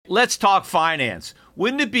Let's talk finance.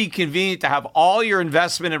 Wouldn't it be convenient to have all your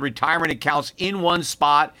investment and retirement accounts in one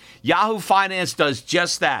spot? Yahoo Finance does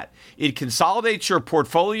just that. It consolidates your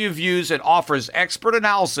portfolio views and offers expert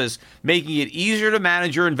analysis, making it easier to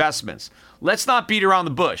manage your investments. Let's not beat around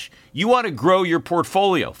the bush. You want to grow your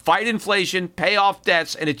portfolio, fight inflation, pay off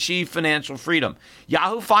debts, and achieve financial freedom.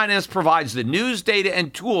 Yahoo Finance provides the news, data,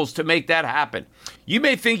 and tools to make that happen. You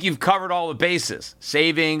may think you've covered all the bases: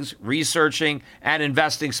 savings, researching, and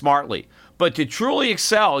investing smartly. But to truly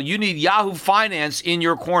excel, you need Yahoo Finance in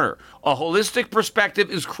your corner. A holistic perspective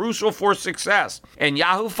is crucial for success, and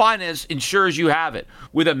Yahoo Finance ensures you have it.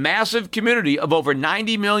 With a massive community of over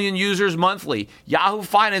 90 million users monthly, Yahoo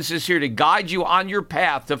Finance is here to guide you on your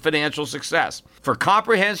path to financial success. For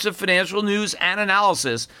comprehensive financial news and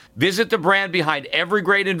analysis, visit the brand behind every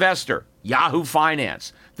great investor, Yahoo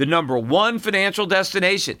Finance, the #1 financial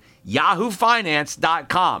destination,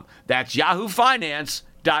 yahoofinance.com. That's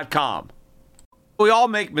yahoofinance.com. We all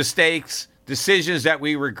make mistakes, decisions that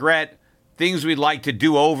we regret, things we'd like to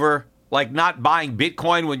do over, like not buying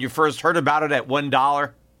Bitcoin when you first heard about it at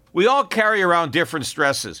 $1. We all carry around different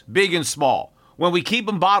stresses, big and small. When we keep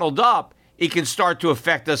them bottled up, it can start to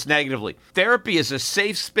affect us negatively. Therapy is a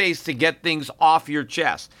safe space to get things off your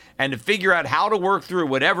chest and to figure out how to work through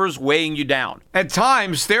whatever's weighing you down. At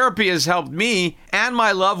times, therapy has helped me and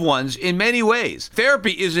my loved ones in many ways.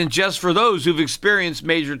 Therapy isn't just for those who've experienced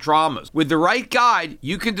major traumas. With the right guide,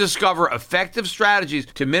 you can discover effective strategies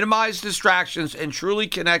to minimize distractions and truly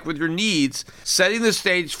connect with your needs, setting the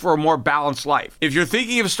stage for a more balanced life. If you're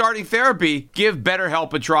thinking of starting therapy, give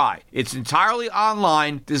BetterHelp a try. It's entirely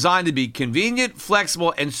online, designed to be convenient,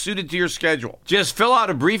 flexible, and suited to your schedule. Just fill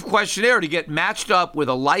out a brief questionnaire to get matched up with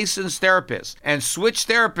a licensed therapist and switch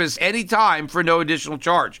therapists anytime for no additional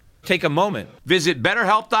charge. Take a moment. Visit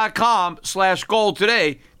BetterHelp.com/gold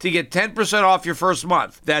today to get 10% off your first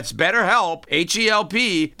month. That's BetterHelp,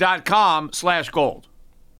 HELP.com/gold.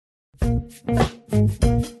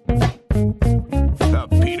 The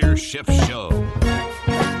Peter Schiff Show.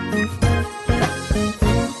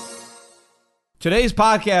 Today's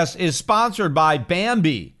podcast is sponsored by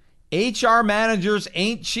Bambee. HR managers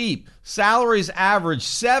ain't cheap. Salaries average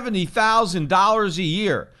 $70,000 a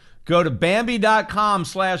year. Go to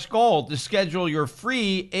Bambee.com/gold to schedule your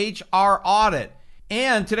free HR audit.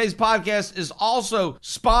 And today's podcast is also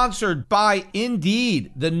sponsored by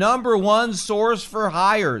Indeed, the #1 source for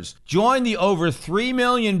hires. Join the over 3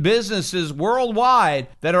 million businesses worldwide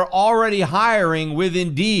that are already hiring with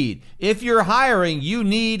Indeed. If you're hiring, you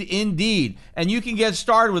need Indeed. And you can get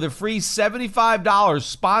started with a free $75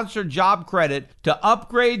 sponsored job credit to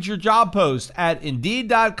upgrade your job post at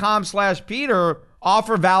Indeed.com/Peter.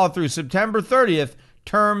 Offer valid through September 30th.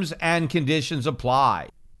 Terms and conditions apply.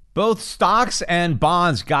 Both stocks and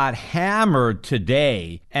bonds got hammered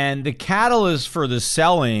today, and the catalyst for the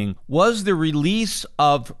selling was the release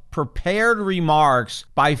of prepared remarks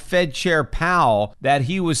by Fed Chair Powell that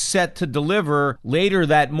he was set to deliver later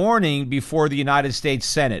that morning before the United States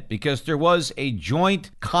Senate, because there was a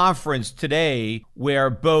joint conference today where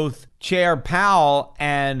both Chair Powell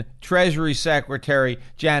and Treasury Secretary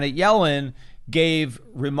Janet Yellen gave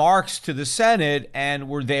remarks to the Senate and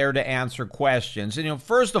were there to answer questions. And,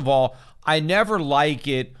 first of all, I never like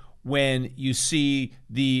it when you see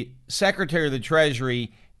the Secretary of the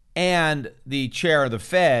Treasury and the chair of the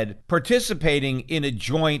Fed participating in a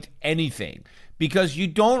joint anything, because you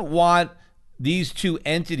don't want these two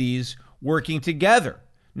entities working together.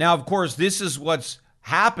 Now, of course, this is what's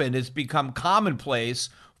happened. It's become commonplace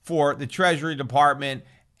for the Treasury Department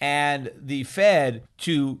and the Fed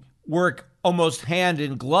to work almost hand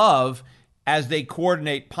in glove as they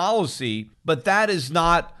coordinate policy, but that is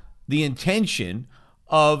not the intention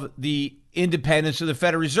of the independence of the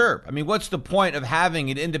Federal Reserve. I mean, what's the point of having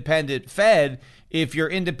an independent Fed if your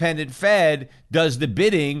independent Fed does the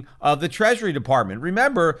bidding of the Treasury Department?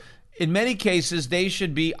 Remember, in many cases, they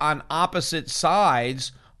should be on opposite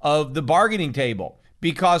sides of the bargaining table,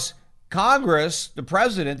 because Congress, the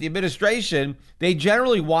president, the administration, they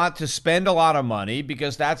generally want to spend a lot of money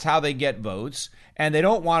because that's how they get votes, and they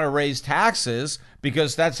don't want to raise taxes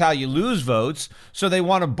because that's how you lose votes, so they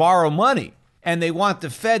want to borrow money, and they want the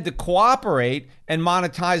Fed to cooperate and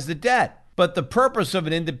monetize the debt. But the purpose of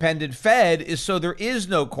an independent Fed is so there is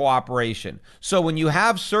no cooperation. So when you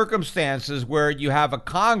have circumstances where you have a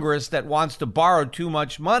Congress that wants to borrow too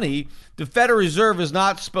much money, the Federal Reserve is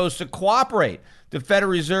not supposed to cooperate. The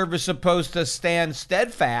Federal Reserve is supposed to stand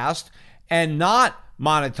steadfast and not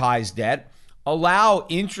monetize debt, allow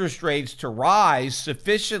interest rates to rise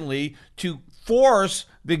sufficiently to force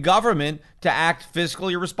the government to act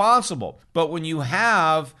fiscally responsible. But when you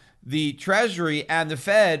have the Treasury and the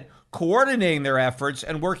Fed coordinating their efforts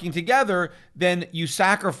and working together, then you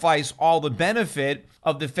sacrifice all the benefit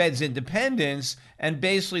of the Fed's independence, and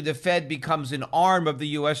basically the Fed becomes an arm of the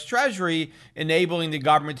U.S. Treasury, enabling the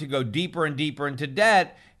government to go deeper and deeper into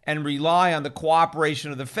debt and rely on the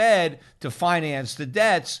cooperation of the Fed to finance the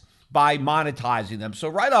debts by monetizing them. So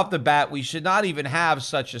right off the bat, we should not even have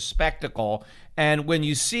such a spectacle. And when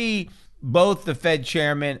you see both the Fed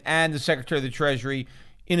chairman and the Secretary of the Treasury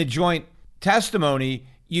in a joint testimony,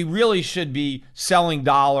 you really should be selling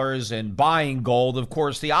dollars and buying gold. Of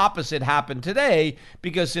course, the opposite happened today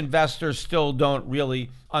because investors still don't really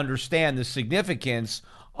understand the significance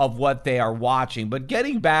of what they are watching. But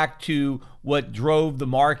getting back to what drove the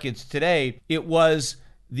markets today, it was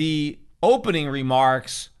the opening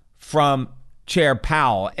remarks from Chair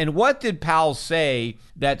Powell. And what did Powell say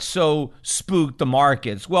that so spooked the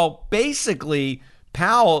markets? Well, basically,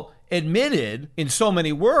 Powell admitted in so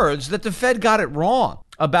many words that the Fed got it wrong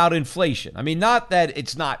about inflation. I mean, not that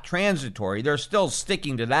it's not transitory, they're still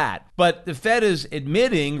sticking to that, but the Fed is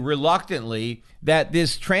admitting reluctantly that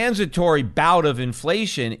this transitory bout of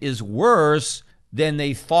inflation is worse than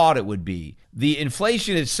they thought it would be. The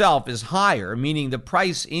inflation itself is higher, meaning the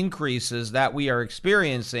price increases that we are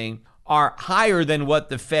experiencing are higher than what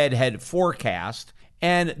the Fed had forecast,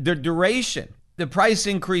 and the duration, the price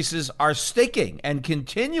increases are sticking and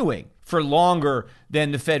continuing for longer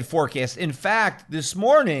than the Fed forecast. In fact, this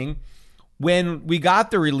morning, when we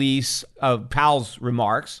got the release of Powell's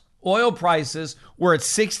remarks, oil prices were at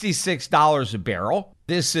 $66 a barrel.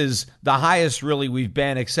 This is the highest really we've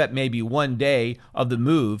been, except maybe one day of the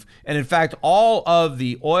move. And in fact, all of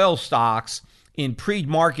the oil stocks in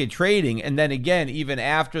pre-market trading, and then again, even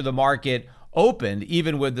after the market opened,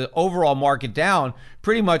 even with the overall market down,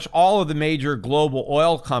 pretty much all of the major global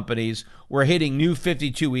oil companies were hitting new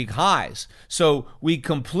 52-week highs. So we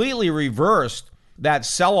completely reversed that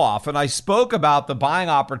sell-off. And I spoke about the buying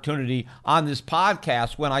opportunity on this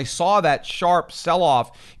podcast when I saw that sharp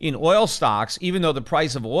sell-off in oil stocks. Even though the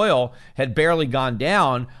price of oil had barely gone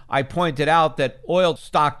down, I pointed out that oil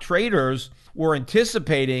stock traders were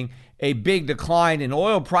anticipating a big decline in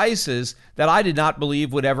oil prices that I did not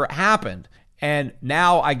believe would ever happen. And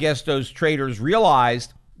now I guess those traders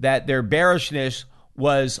realized that their bearishness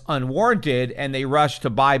was unwarranted and they rushed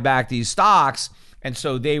to buy back these stocks. And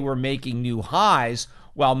so they were making new highs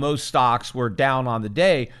while most stocks were down on the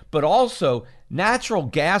day. But also, natural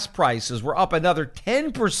gas prices were up another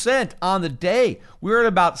 10% on the day. We were at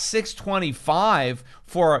about $6.25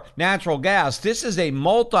 for natural gas. This is a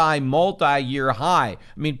multi-year high. I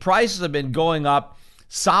mean, prices have been going up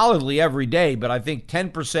solidly every day, but I think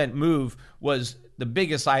 10% move was the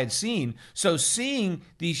biggest I had seen. So seeing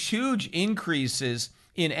these huge increases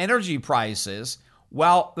in energy prices,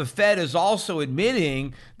 while the Fed is also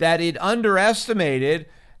admitting that it underestimated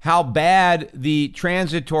how bad the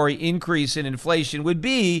transitory increase in inflation would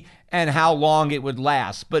be and how long it would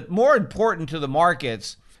last. But more important to the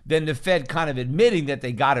markets than the Fed kind of admitting that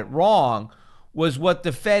they got it wrong was what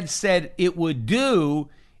the Fed said it would do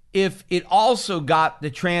if it also got the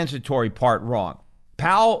transitory part wrong.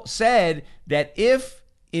 Powell said that if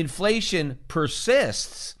inflation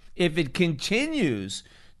persists, if it continues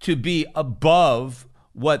to be above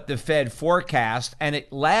what the Fed forecast and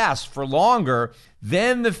it lasts for longer,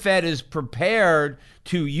 then the Fed is prepared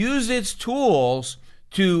to use its tools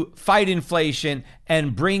to fight inflation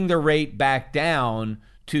and bring the rate back down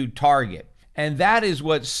to target. And that is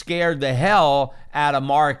what scared the hell out of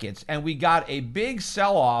markets. And we got a big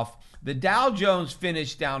sell-off. The Dow Jones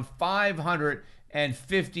finished down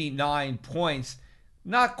 559 points.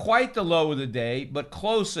 Not quite the low of the day, but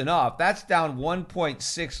close enough. That's down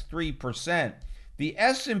 1.63%. The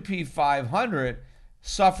S&P 500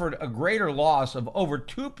 suffered a greater loss of over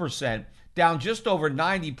 2%, down just over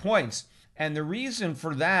 90 points. And the reason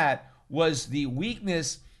for that was the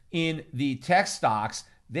weakness in the tech stocks.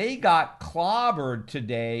 They got clobbered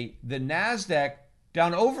today. The NASDAQ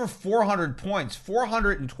down over 400 points,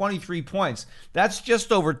 423 points. That's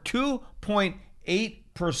just over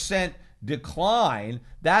 2.8% decline.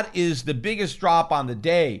 That is the biggest drop on the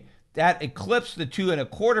day. That eclipsed the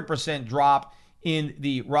 2.25% drop in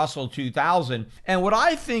the Russell 2000. And what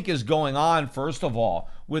I think is going on, first of all,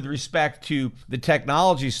 with respect to the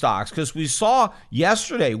technology stocks, because we saw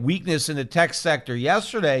yesterday weakness in the tech sector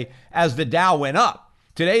yesterday as the Dow went up.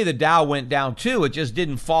 Today, the Dow went down too. It just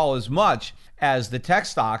didn't fall as much as the tech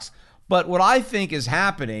stocks. But what I think is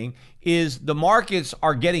happening is the markets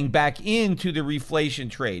are getting back into the reflation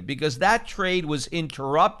trade because that trade was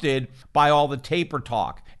interrupted by all the taper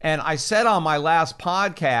talk. And I said on my last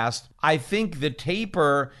podcast, I think the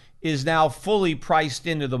taper is now fully priced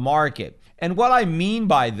into the market. And what I mean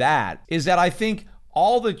by that is that I think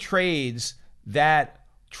all the trades that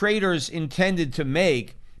traders intended to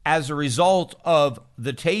make as a result of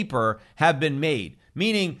the taper have been made.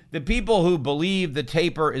 Meaning the people who believe the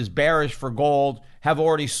taper is bearish for gold have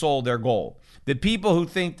already sold their gold. The people who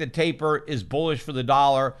think the taper is bullish for the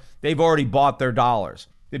dollar, they've already bought their dollars.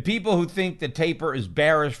 The people who think the taper is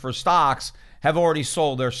bearish for stocks have already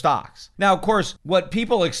sold their stocks. Now, of course, what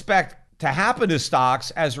people expect to happen to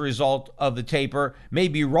stocks as a result of the taper may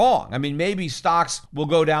be wrong. I mean, maybe stocks will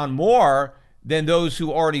go down more than those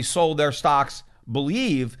who already sold their stocks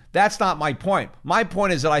believe. That's not my point. My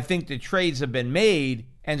point is that I think the trades have been made,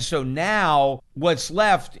 and so now what's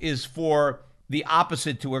left is for the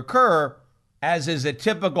opposite to occur, as is a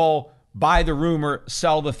typical buy the rumor,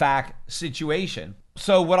 sell the fact situation.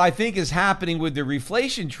 So what I think is happening with the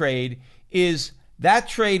reflation trade is that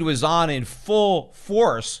trade was on in full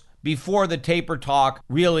force before the taper talk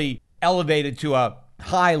really elevated to a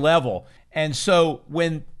high level. And so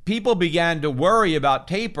when people began to worry about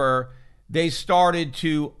taper, they started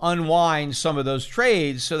to unwind some of those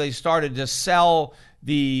trades. So they started to sell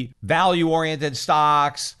the value-oriented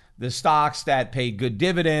stocks, the stocks that paid good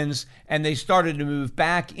dividends, and they started to move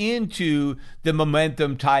back into the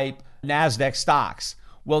momentum type NASDAQ stocks.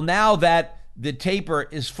 Well, now that the taper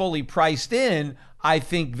is fully priced in, I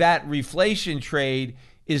think that reflation trade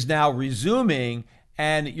is now resuming,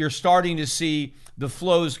 and you're starting to see the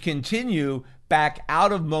flows continue back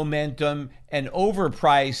out of momentum and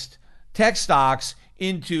overpriced tech stocks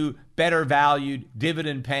into better valued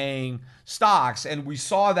dividend paying stocks. And we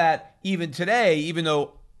saw that even today, even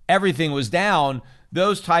though everything was down,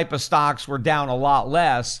 those type of stocks were down a lot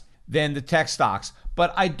less than the tech stocks.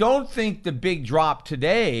 But I don't think the big drop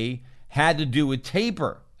today had to do with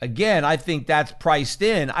taper. Again, I think that's priced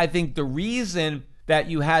in. I think the reason that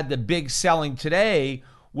you had the big selling today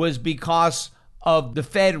was because of the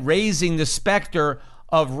Fed raising the specter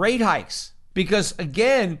of rate hikes. Because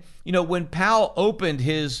again, when Powell opened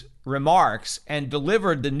his remarks and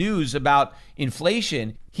delivered the news about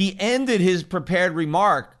inflation, he ended his prepared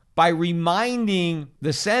remark by reminding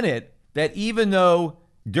the Senate that even though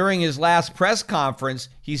during his last press conference,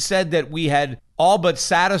 he said that we had all but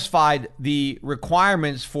satisfied the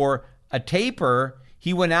requirements for a taper,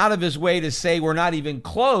 he went out of his way to say we're not even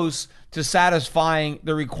close to satisfying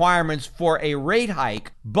the requirements for a rate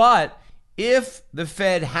hike. But if the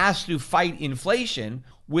Fed has to fight inflation,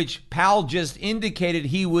 which Powell just indicated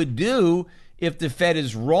he would do if the Fed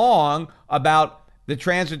is wrong about the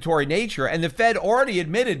transitory nature, and the Fed already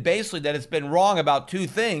admitted basically that it's been wrong about two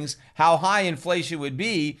things: how high inflation would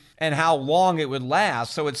be and how long it would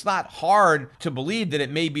last. So it's not hard to believe that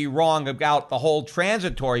it may be wrong about the whole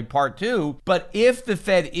transitory part too. But if the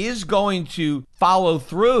Fed is going to follow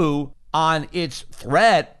through on its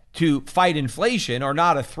threat to fight inflation, or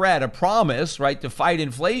not a threat, a promise, right, to fight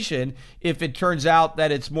inflation, if it turns out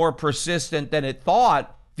that it's more persistent than it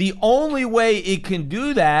thought, the only way it can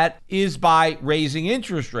do that is by raising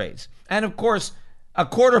interest rates. And of course, a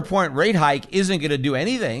quarter point rate hike isn't going to do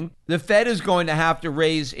anything. The Fed is going to have to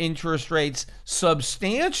raise interest rates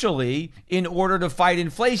substantially in order to fight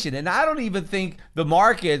inflation. And I don't even think the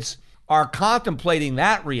markets are contemplating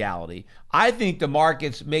that reality. I think the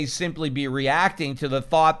markets may simply be reacting to the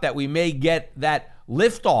thought that we may get that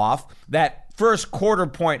liftoff, that first quarter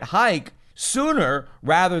point hike, sooner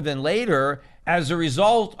rather than later, as a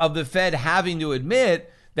result of the Fed having to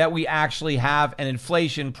admit that we actually have an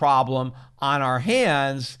inflation problem on our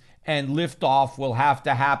hands, and liftoff will have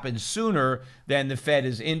to happen sooner than the Fed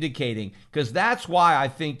is indicating. Because that's why I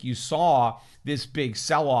think you saw this big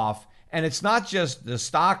sell-off. And it's not just the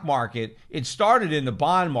stock market. It started in the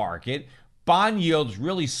bond market. Bond yields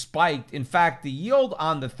really spiked. In fact, the yield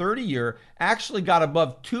on the 30-year actually got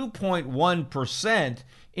above 2.1%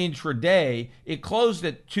 intraday. It closed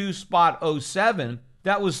at 2.07.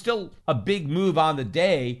 That was still a big move on the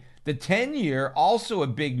day. The 10-year, also a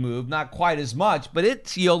big move, not quite as much, but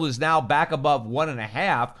its yield is now back above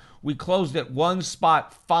 1.5. We closed at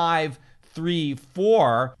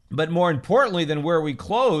 1.534. But more importantly than where we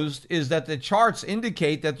closed is that the charts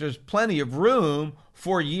indicate that there's plenty of room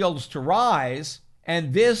for yields to rise.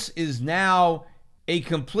 And this is now a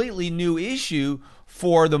completely new issue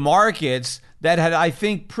for the markets that had, I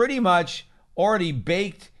think, pretty much already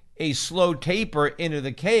baked a slow taper into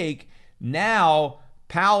the cake. Now,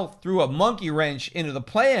 Powell threw a monkey wrench into the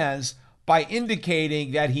plans by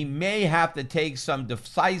indicating that he may have to take some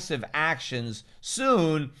decisive actions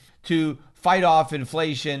soon to fight off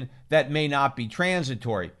inflation that may not be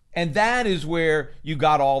transitory. And that is where you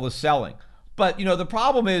got all the selling. But, the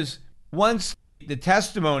problem is, once the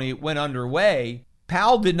testimony went underway,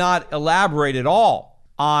 Powell did not elaborate at all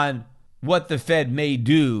on what the Fed may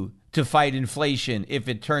do to fight inflation if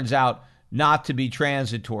it turns out not to be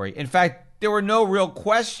transitory. In fact, there were no real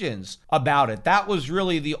questions about it. That was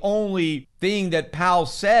really the only thing that Powell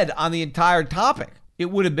said on the entire topic. It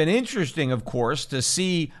would have been interesting, of course, to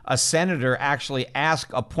see a senator actually ask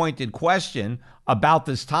a pointed question about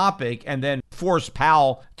this topic and then force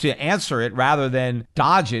Powell to answer it rather than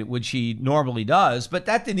dodge it, which he normally does. But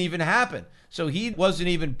that didn't even happen. So he wasn't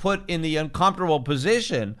even put in the uncomfortable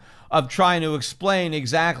position of trying to explain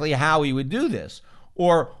exactly how he would do this,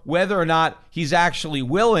 or whether or not he's actually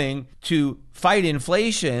willing to fight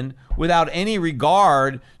inflation without any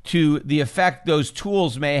regard to the effect those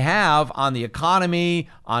tools may have on the economy,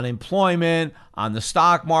 on employment, on the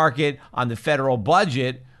stock market, on the federal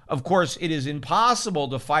budget. Of course, it is impossible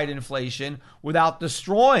to fight inflation without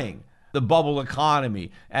destroying the bubble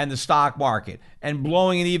economy and the stock market and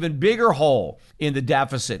blowing an even bigger hole in the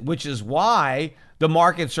deficit, which is why the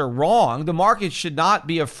markets are wrong. The markets should not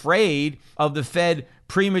be afraid of the Fed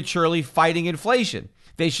prematurely fighting inflation.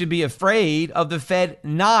 They should be afraid of the Fed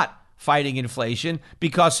not fighting inflation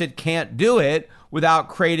because it can't do it without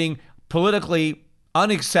creating politically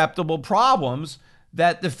unacceptable problems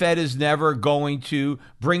that the Fed is never going to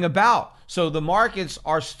bring about. So the markets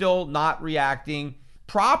are still not reacting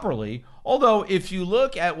properly. Although if you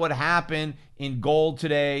look at what happened in gold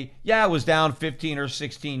today, yeah, it was down 15 or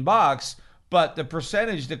 16 bucks, but the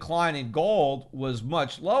percentage decline in gold was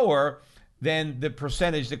much lower than the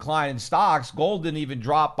percentage decline in stocks. Gold didn't even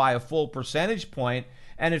drop by a full percentage point.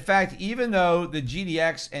 And in fact, even though the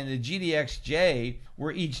GDX and the GDXJ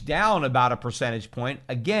were each down about a percentage point,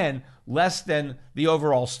 again, less than the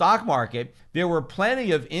overall stock market, there were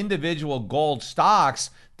plenty of individual gold stocks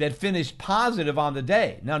that finished positive on the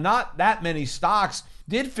day. Now, not that many stocks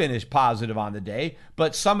did finish positive on the day,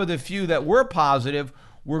 but some of the few that were positive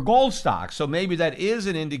were gold stocks. So maybe that is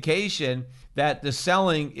an indication that the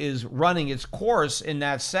selling is running its course in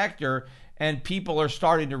that sector, and people are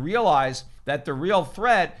starting to realize that the real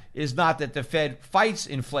threat is not that the Fed fights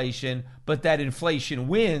inflation, but that inflation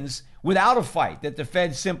wins without a fight, that the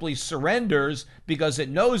Fed simply surrenders because it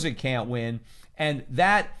knows it can't win. And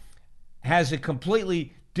that has a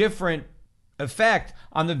completely different effect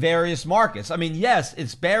on the various markets. I mean, yes,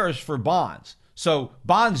 it's bearish for bonds. So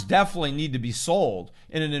bonds definitely need to be sold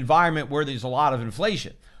in an environment where there's a lot of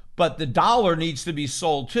inflation. But the dollar needs to be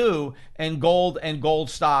sold too, and gold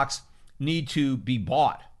stocks need to be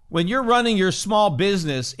bought. When you're running your small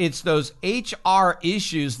business, it's those HR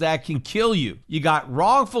issues that can kill you. You got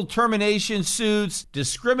wrongful termination suits,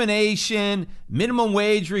 discrimination, minimum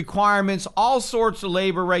wage requirements, all sorts of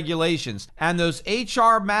labor regulations. And those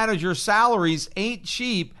HR manager salaries ain't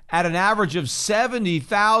cheap at an average of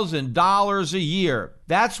 $70,000 a year.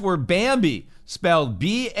 That's where Bambee, spelled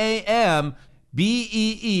BAMBEE,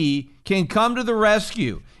 can come to the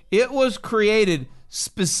rescue. It was created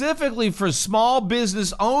specifically for small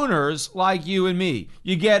business owners like you and me.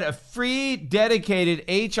 You get a free dedicated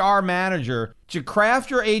HR manager to craft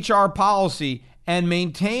your HR policy and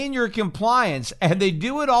maintain your compliance, and they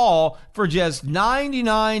do it all for just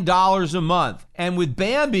 $99 a month. And with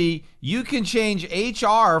Bambee, you can change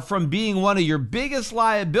HR from being one of your biggest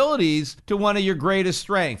liabilities to one of your greatest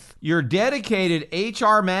strengths. Your dedicated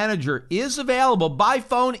HR manager is available by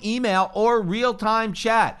phone, email, or real-time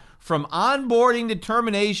chat. From onboarding to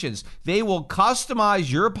terminations, they will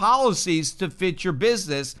customize your policies to fit your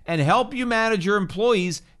business and help you manage your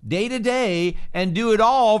employees day to day, and do it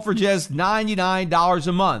all for just $99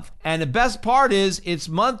 a month. And the best part is it's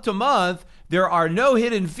month to month. There are no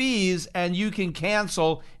hidden fees, and you can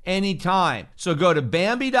cancel anytime. So go to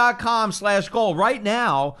Bambee.com/gold right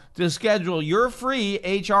now to schedule your free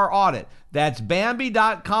HR audit. That's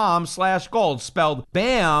Bambee.com/gold, spelled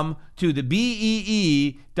BAM to the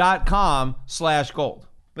BEE.com/gold.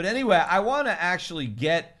 But anyway, I want to actually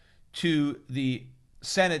get to the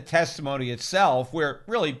Senate testimony itself, where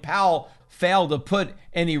really Powell failed to put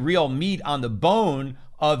any real meat on the bone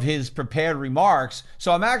of his prepared remarks.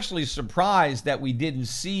 So I'm actually surprised that we didn't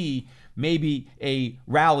see maybe a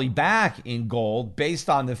rally back in gold based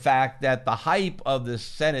on the fact that the hype of the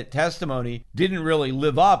Senate testimony didn't really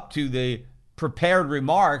live up to the prepared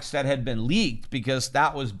remarks that had been leaked, because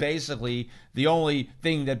that was basically the only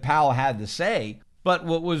thing that Powell had to say. But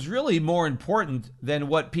what was really more important than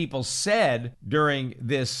what people said during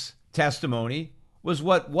this testimony was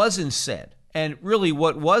what wasn't said. And really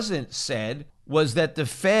what wasn't said was that the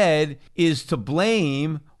Fed is to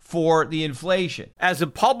blame for the inflation. As a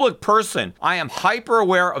public person, I am hyper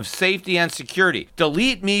aware of safety and security.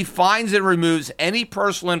 Delete Me finds and removes any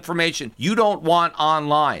personal information you don't want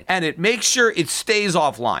online, and it makes sure it stays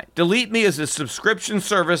offline. Delete Me is a subscription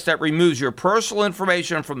service that removes your personal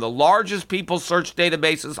information from the largest people search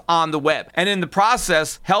databases on the web, and in the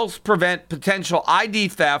process helps prevent potential ID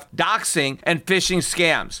theft, doxing, and phishing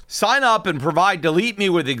scams. Sign up and provide Delete Me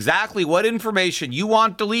with exactly what information you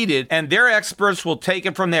want deleted, and their experts will take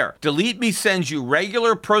it from there. Delete Me sends you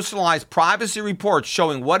regular personalized privacy reports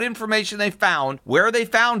showing what information they found, where they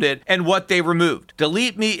found it, and what they removed.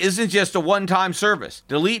 Delete Me isn't just a one-time service.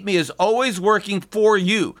 Delete Me is always working for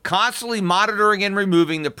you, constantly monitoring and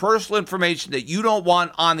removing the personal information that you don't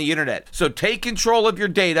want on the internet. So take control of your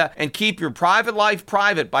data and keep your private life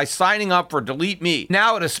private by signing up for Delete Me.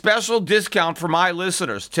 Now at a special discount for my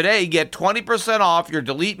listeners. Today, get 20% off your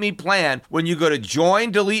Delete Me plan when you go to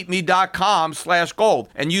joindeleteme.com/gold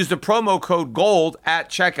and use the promo code GOLD at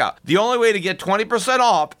checkout. The only way to get 20%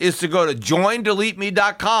 off is to go to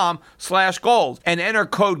joindeleteme.com/gold and enter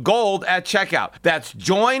code GOLD at checkout. That's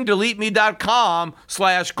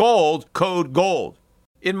joindeleteme.com/gold, code GOLD.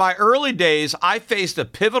 In my early days, I faced a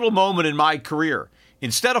pivotal moment in my career.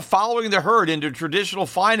 Instead of following the herd into traditional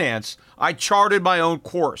finance, I charted my own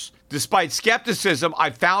course. Despite skepticism, I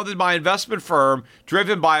founded my investment firm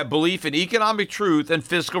driven by a belief in economic truth and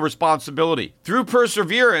fiscal responsibility. Through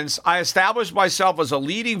perseverance, I established myself as a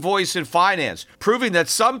leading voice in finance, proving that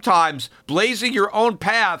sometimes blazing your own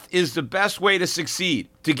path is the best way to succeed.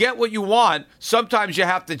 To get what you want, sometimes you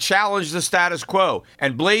have to challenge the status quo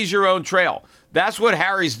and blaze your own trail. That's what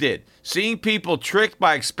Harry's did. Seeing people tricked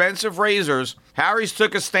by expensive razors, Harry's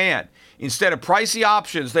took a stand. Instead of pricey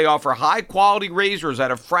options, they offer high-quality razors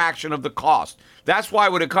at a fraction of the cost. That's why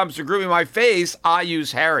when it comes to grooming my face, I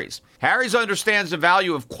use Harry's. Harry's understands the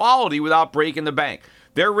value of quality without breaking the bank.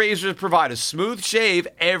 Their razors provide a smooth shave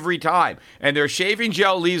every time, and their shaving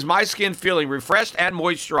gel leaves my skin feeling refreshed and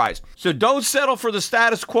moisturized. So don't settle for the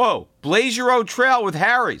status quo. Blaze your own trail with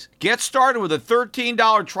Harry's. Get started with a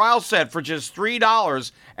 $13 trial set for just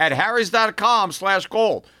 $3 at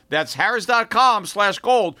harrys.com/gold. That's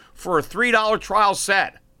harrys.com/gold for a $3 trial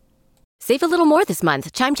set. Save a little more this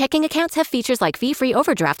month. Chime checking accounts have features like fee-free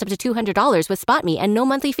overdraft up to $200 with SpotMe and no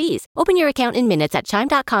monthly fees. Open your account in minutes at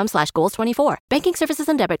chime.com/goals24. Banking services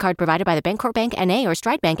and debit card provided by the Bancorp Bank N.A. or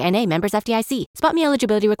Stride Bank N.A. members FDIC. SpotMe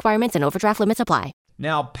eligibility requirements and overdraft limits apply.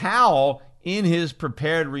 Now, Powell, in his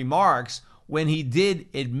prepared remarks, when he did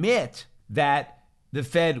admit that the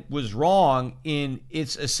Fed was wrong in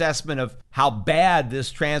its assessment of how bad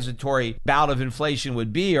this transitory bout of inflation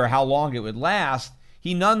would be or how long it would last,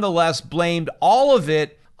 he nonetheless blamed all of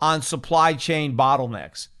it on supply chain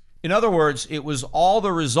bottlenecks. In other words, it was all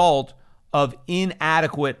the result of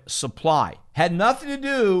inadequate supply. Had nothing to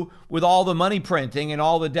do with all the money printing and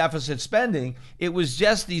all the deficit spending. It was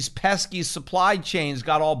just these pesky supply chains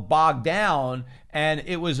got all bogged down, and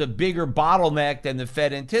it was a bigger bottleneck than the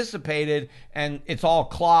Fed anticipated, and it's all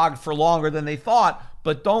clogged for longer than they thought.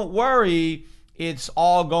 But don't worry, it's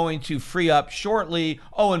all going to free up shortly.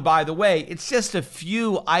 Oh, and by the way, it's just a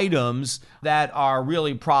few items that are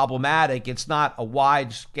really problematic. It's not a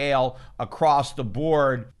wide scale across the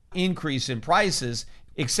board increase in prices,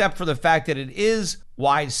 except for the fact that it is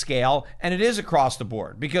wide scale and it is across the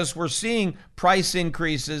board, because we're seeing price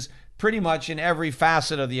increases pretty much in every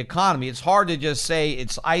facet of the economy. It's hard to just say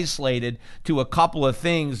it's isolated to a couple of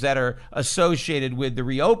things that are associated with the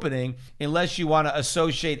reopening, unless you want to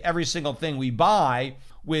associate every single thing we buy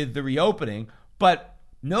with the reopening. But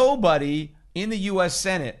nobody in the U.S.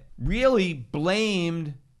 Senate really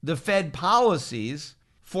blamed the Fed policies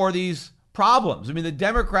for these problems. I mean, the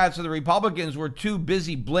Democrats and the Republicans were too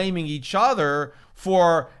busy blaming each other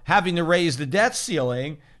for having to raise the debt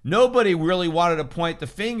ceiling. Nobody really wanted to point the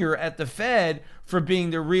finger at the Fed for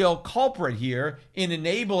being the real culprit here in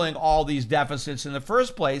enabling all these deficits in the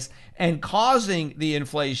first place and causing the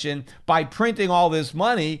inflation by printing all this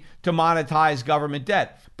money to monetize government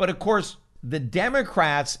debt. But of course, the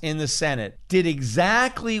Democrats in the Senate did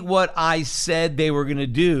exactly what I said they were going to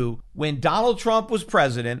do when Donald Trump was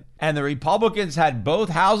president and the Republicans had both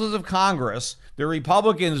houses of Congress. The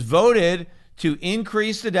Republicans voted to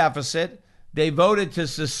increase the deficit. They voted to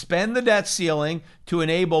suspend the debt ceiling to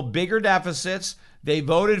enable bigger deficits. They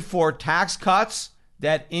voted for tax cuts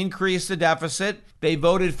that increased the deficit. They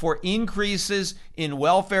voted for increases in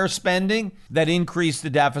welfare spending that increased the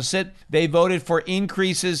deficit. They voted for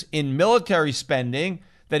increases in military spending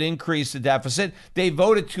that increased the deficit. They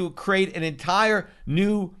voted to create an entire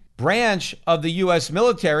new branch of the U.S.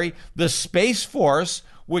 military, the Space Force,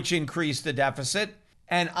 which increased the deficit.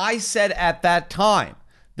 And I said at that time,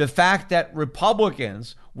 the fact that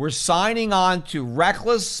Republicans were signing on to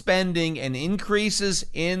reckless spending and increases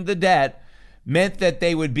in the debt meant that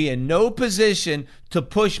they would be in no position to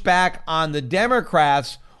push back on the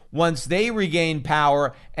Democrats once they regained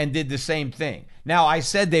power and did the same thing. Now, I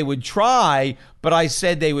said they would try, but I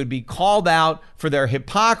said they would be called out for their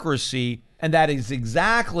hypocrisy, and that is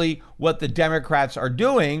exactly what the Democrats are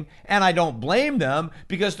doing. And I don't blame them,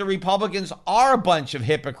 because the Republicans are a bunch of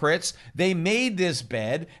hypocrites. They made this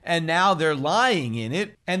bed and now they're lying in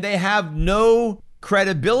it, and they have no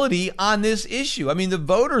credibility on this issue. I mean, the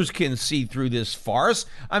voters can see through this farce.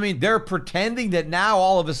 I mean, they're pretending that now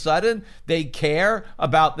all of a sudden they care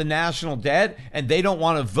about the national debt and they don't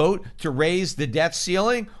want to vote to raise the debt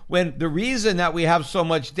ceiling, when the reason that we have so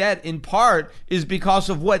much debt in part is because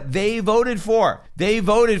of what they voted for. They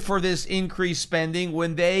voted for this increased spending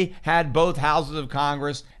when they had both houses of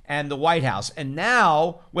Congress and the White House. And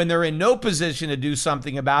now, when they're in no position to do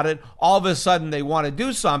something about it, all of a sudden they want to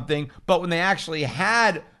do something. But when they actually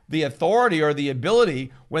had the authority or the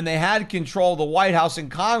ability, when they had control of the White House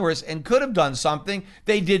and Congress and could have done something,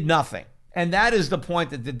 they did nothing. And that is the point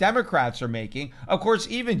that the Democrats are making. Of course,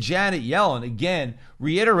 even Janet Yellen, again,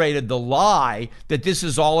 reiterated the lie that this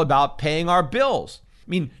is all about paying our bills. I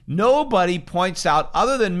mean, nobody points out,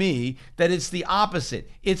 other than me, that it's the opposite.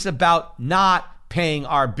 It's about not paying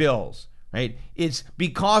our bills, right? It's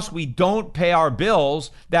because we don't pay our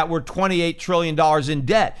bills that we're $28 trillion in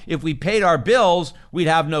debt. If we paid our bills, we'd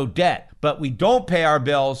have no debt. But we don't pay our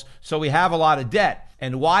bills, so we have a lot of debt.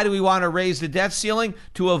 And why do we want to raise the debt ceiling?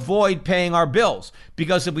 To avoid paying our bills.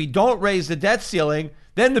 Because if we don't raise the debt ceiling,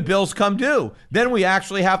 then the bills come due. Then we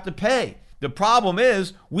actually have to pay. The problem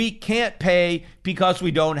is we can't pay because we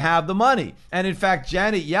don't have the money. And in fact,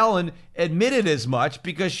 Janet Yellen admitted as much,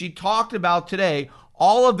 because she talked about today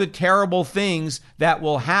all of the terrible things that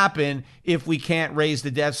will happen if we can't raise the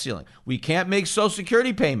debt ceiling. We can't make Social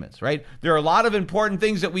Security payments, right? There are a lot of important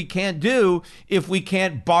things that we can't do if we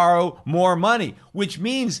can't borrow more money, which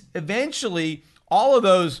means eventually all of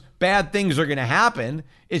those bad things are going to happen.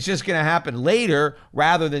 It's just going to happen later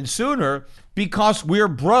rather than sooner, because we're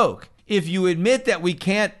broke. If you admit that we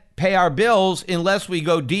can't pay our bills unless we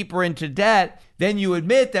go deeper into debt, then you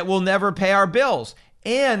admit that we'll never pay our bills.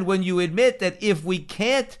 And when you admit that if we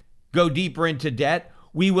can't go deeper into debt,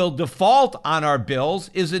 we will default on our bills,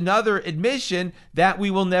 is another admission that we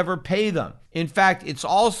will never pay them. In fact, it's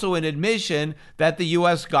also an admission that the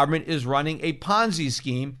U.S. government is running a Ponzi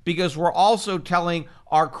scheme, because we're also telling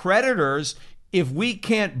our creditors, if we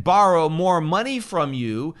can't borrow more money from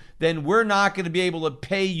you, then we're not going to be able to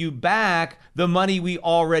pay you back the money we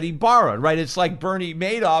already borrowed, right? It's like Bernie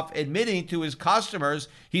Madoff admitting to his customers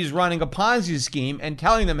he's running a Ponzi scheme and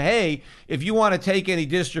telling them, hey, if you want to take any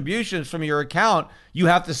distributions from your account, you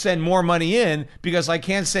have to send more money in, because I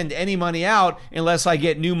can't send any money out unless I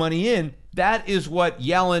get new money in. That is what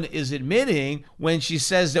Yellen is admitting when she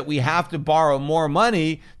says that we have to borrow more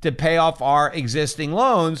money to pay off our existing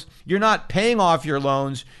loans. You're not paying off your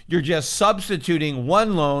loans. You're just substituting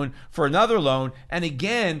one loan for another loan. And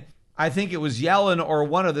again, I think it was Yellen or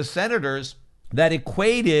one of the senators that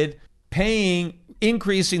equated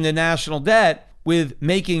increasing the national debt with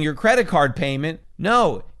making your credit card payment.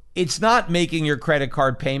 No, it's not making your credit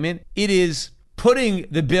card payment. It is putting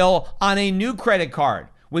the bill on a new credit card.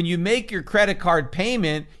 When you make your credit card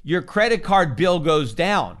payment, your credit card bill goes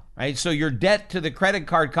down, right? So your debt to the credit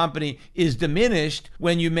card company is diminished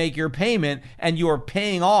when you make your payment, and you are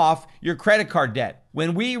paying off your credit card debt.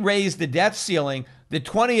 When we raise the debt ceiling, the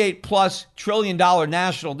 $28+ trillion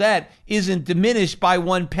national debt isn't diminished by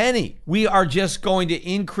 1 penny. We are just going to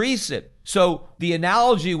increase it. So the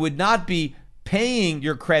analogy would not be paying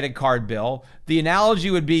your credit card bill. The analogy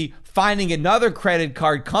would be finding another credit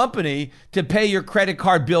card company to pay your credit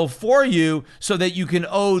card bill for you, so that you can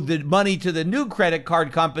owe the money to the new credit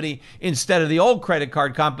card company instead of the old credit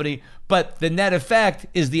card company. But the net effect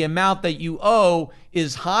is the amount that you owe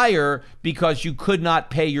is higher because you could not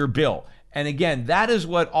pay your bill. And again, that is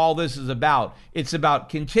what all this is about. It's about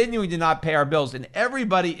continuing to not pay our bills. And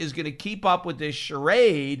everybody is going to keep up with this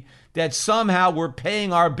charade that somehow we're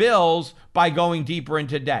paying our bills by going deeper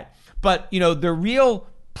into debt. But, the real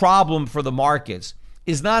problem for the markets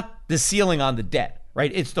is not the ceiling on the debt,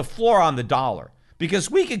 right? It's the floor on the dollar. Because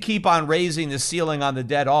we could keep on raising the ceiling on the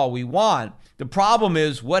debt all we want. The problem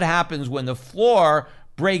is what happens when the floor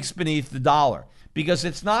breaks beneath the dollar. Because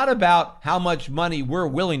it's not about how much money we're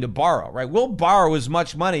willing to borrow, right? We'll borrow as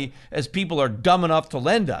much money as people are dumb enough to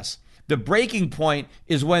lend us. The breaking point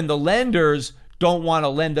is when the lenders don't want to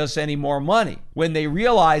lend us any more money. When they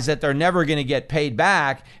realize that they're never going to get paid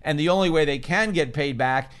back, and the only way they can get paid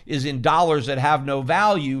back is in dollars that have no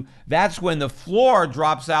value, that's when the floor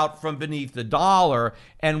drops out from beneath the dollar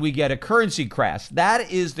and we get a currency crash.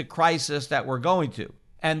 That is the crisis that we're going to.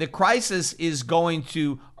 And the crisis is going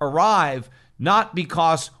to arrive not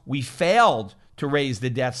because we failed to raise the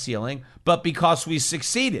debt ceiling, but because we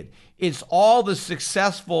succeeded. It's all the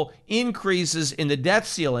successful increases in the debt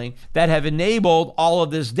ceiling that have enabled all of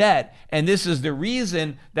this debt. And this is the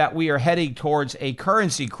reason that we are heading towards a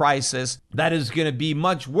currency crisis that is going to be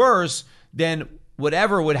much worse than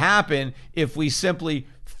whatever would happen if we simply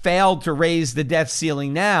failed to raise the debt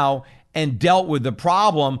ceiling now and dealt with the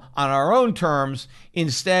problem on our own terms.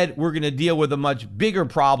 Instead, we're going to deal with a much bigger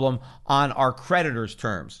problem on our creditors'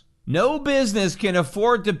 terms. No business can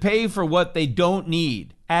afford to pay for what they don't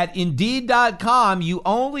need. At Indeed.com, you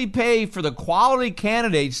only pay for the quality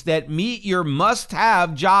candidates that meet your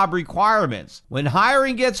must-have job requirements. When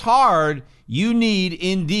hiring gets hard, you need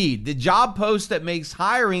Indeed, the job post that makes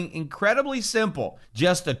hiring incredibly simple.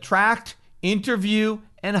 Just attract, interview,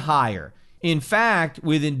 and hire. In fact,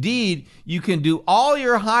 with Indeed, you can do all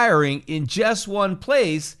your hiring in just one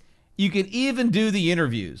place. You can even do the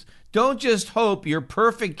interviews. Don't just hope your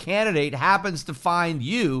perfect candidate happens to find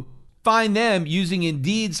you. Find them using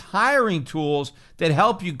Indeed's hiring tools that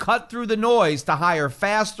help you cut through the noise to hire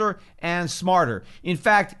faster and smarter. In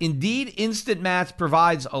fact, Indeed Instant Match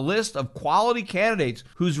provides a list of quality candidates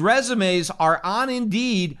whose resumes are on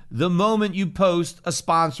Indeed the moment you post a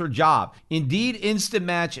sponsored job. Indeed Instant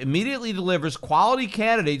Match immediately delivers quality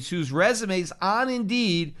candidates whose resumes on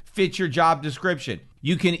Indeed fit your job description.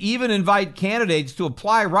 You can even invite candidates to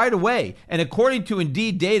apply right away. And according to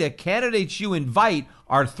Indeed data, candidates you invite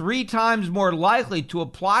are 3 times more likely to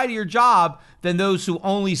apply to your job than those who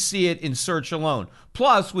only see it in search alone.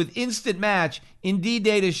 Plus, with Instant Match, Indeed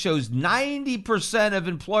data shows 90% of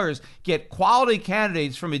employers get quality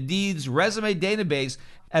candidates from Indeed's resume database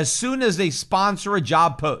as soon as they sponsor a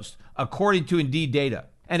job post, according to Indeed data.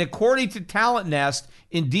 And according to Talent Nest,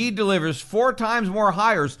 Indeed delivers 4 times more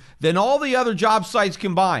hires than all the other job sites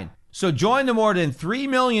combined. So join the more than 3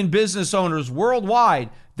 million business owners worldwide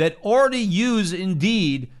that already use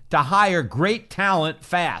Indeed to hire great talent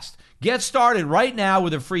fast. Get started right now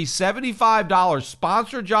with a free $75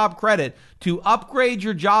 sponsored job credit to upgrade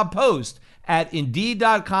your job post at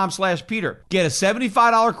Indeed.com/Peter. Get a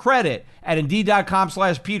 $75 credit at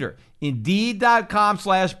Indeed.com/Peter.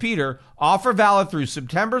 Indeed.com/Peter. Offer valid through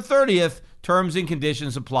September 30th. Terms and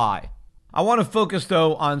conditions apply. I want to focus,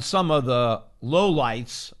 though, on some of the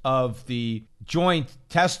lowlights of the joint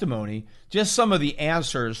testimony, just some of the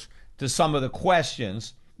answers to some of the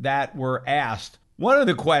questions that were asked. One of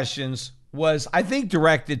the questions was, I think,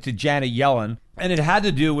 directed to Janet Yellen, and it had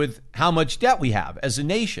to do with how much debt we have as a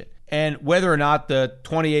nation and whether or not the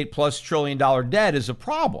 $28+ trillion debt is a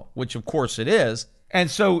problem, which of course it is. And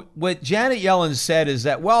so what Janet Yellen said is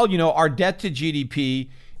that, well, our debt to GDP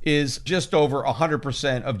is just over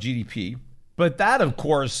 100% of GDP. But that, of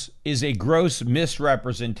course, is a gross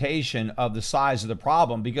misrepresentation of the size of the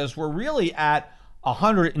problem, because we're really at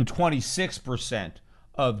 126%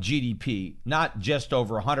 of GDP, not just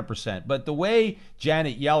over 100%. But the way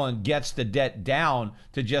Janet Yellen gets the debt down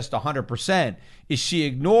to just 100% is she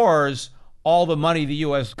ignores all the money the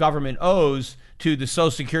U.S. government owes to the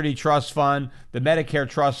Social Security Trust Fund, the Medicare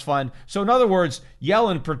Trust Fund. So in other words,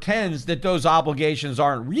 Yellen pretends that those obligations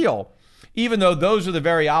aren't real, even though those are the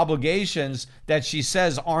very obligations that she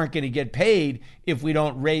says aren't going to get paid if we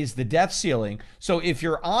don't raise the debt ceiling. So if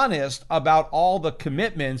you're honest about all the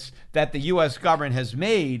commitments that the U.S. government has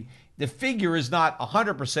made, the figure is not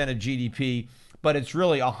 100% of GDP, but it's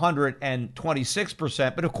really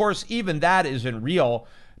 126%. But of course, even that isn't real,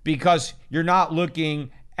 because you're not looking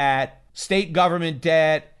at state government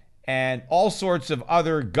debt and all sorts of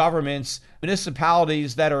other governments,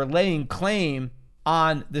 municipalities that are laying claim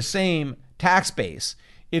on the same tax base.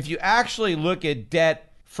 If you actually look at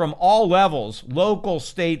debt from all levels, local,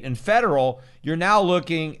 state, and federal, you're now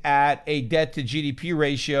looking at a debt to GDP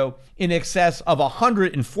ratio in excess of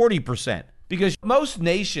 140%. Because most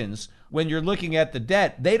nations, when you're looking at the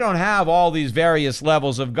debt, they don't have all these various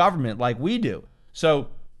levels of government like we do. So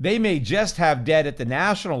they may just have debt at the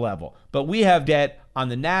national level, but we have debt on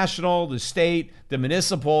the national, the state, the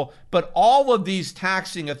municipal. But all of these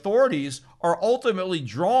taxing authorities are ultimately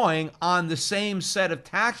drawing on the same set of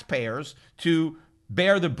taxpayers to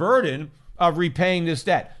bear the burden of repaying this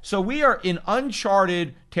debt. So we are in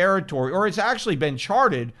uncharted territory, or it's actually been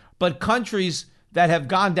charted, but countries that have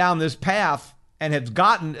gone down this path and have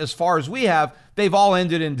gotten as far as we have, they've all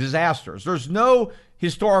ended in disasters. There's no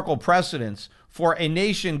historical precedence for a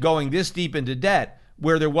nation going this deep into debt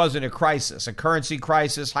where there wasn't a crisis, a currency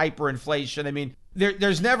crisis, hyperinflation. I mean,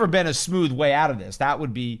 there's never been a smooth way out of this. That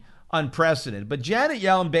would be unprecedented. But Janet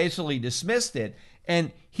Yellen basically dismissed it.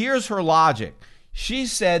 And here's her logic. She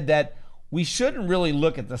said that we shouldn't really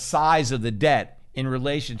look at the size of the debt in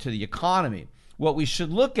relation to the economy. What we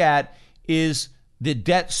should look at is the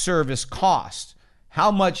debt service cost, how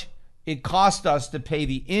much it cost us to pay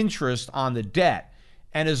the interest on the debt.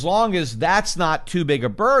 And as long as that's not too big a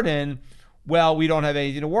burden, well, we don't have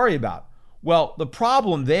anything to worry about. Well, the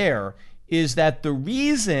problem there is that the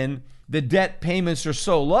reason the debt payments are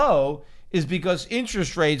so low is because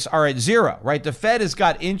interest rates are at zero, right? The Fed has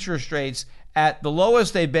got interest rates at the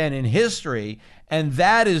lowest they've been in history, and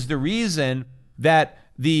that is the reason that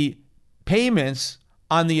the payments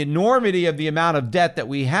on the enormity of the amount of debt that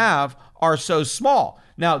we have are so small.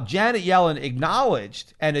 Now, Janet Yellen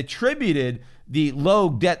acknowledged and attributed the low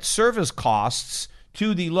debt service costs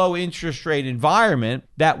to the low interest rate environment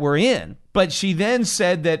that we're in, but she then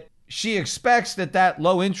said that she expects that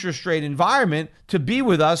low interest rate environment to be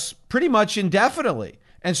with us pretty much indefinitely.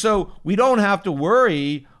 And so we don't have to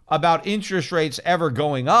worry about interest rates ever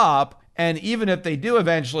going up. And even if they do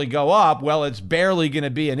eventually go up, well, it's barely going to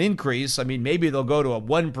be an increase. I mean, maybe they'll go to a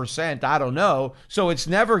 1%. I don't know. So it's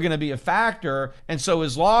never going to be a factor. And so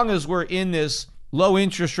as long as we're in this low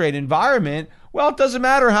interest rate environment, well, it doesn't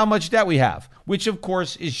matter how much debt we have, which of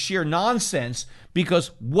course is sheer nonsense,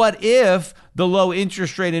 because what if the low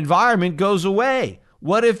interest rate environment goes away?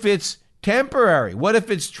 What if it's temporary? What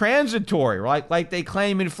if it's transitory, right? Like they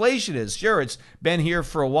claim inflation is? Sure, it's been here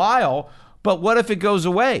for a while, but what if it goes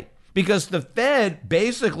away? Because the Fed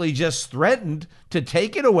basically just threatened to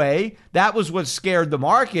take it away. That was what scared the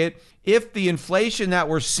market. If the inflation that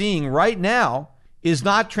we're seeing right now is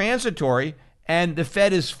not transitory and the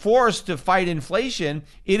Fed is forced to fight inflation,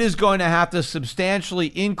 it is going to have to substantially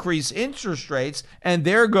increase interest rates. And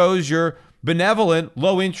there goes your benevolent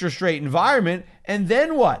low interest rate environment. And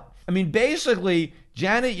then what? I mean, basically,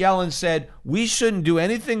 Janet Yellen said we shouldn't do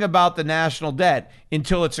anything about the national debt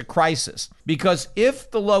until it's a crisis. Because if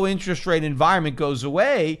the low interest rate environment goes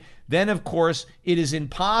away, then of course it is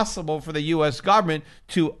impossible for the U.S. government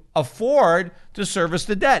to afford to service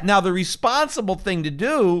the debt. Now, the responsible thing to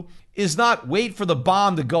do is not wait for the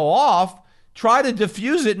bomb to go off. Try to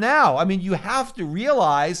diffuse it now. I mean, you have to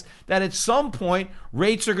realize that at some point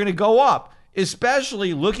rates are going to go up,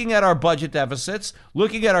 especially looking at our budget deficits,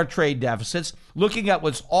 looking at our trade deficits, looking at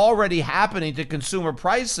what's already happening to consumer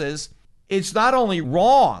prices. It's not only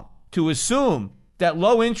wrong to assume that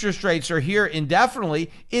low interest rates are here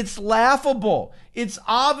indefinitely, it's laughable. It's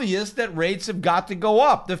obvious that rates have got to go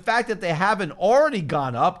up. The fact that they haven't already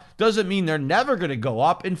gone up doesn't mean they're never going to go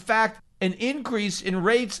up. In fact, an increase in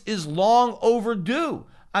rates is long overdue.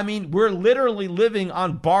 I mean, we're literally living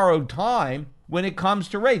on borrowed time when it comes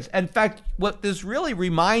to rates. In fact, what this really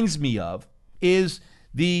reminds me of is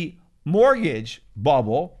the mortgage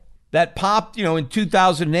bubble that popped, in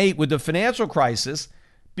 2008 with the financial crisis,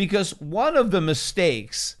 because one of the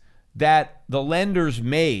mistakes that the lenders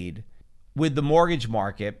made with the mortgage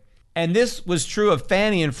market, and this was true of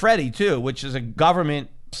Fannie and Freddie too, which is a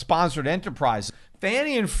government-sponsored enterprise.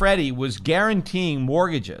 Fannie and Freddie was guaranteeing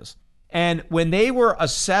mortgages, and when they were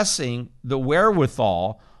assessing the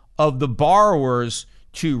wherewithal of the borrowers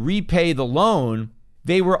to repay the loan,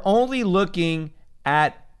 they were only looking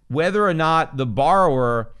at whether or not the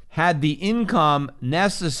borrower had the income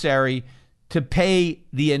necessary to pay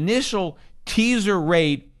the initial teaser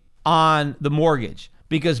rate on the mortgage.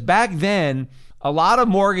 Because back then, a lot of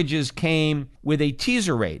mortgages came with a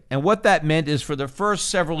teaser rate. And what that meant is for the first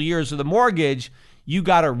several years of the mortgage, you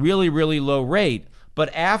got a really, really low rate.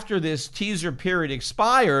 But after this teaser period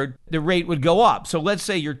expired, the rate would go up. So let's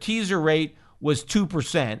say your teaser rate was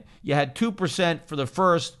 2%. You had 2% for the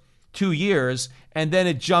first 2 years, and then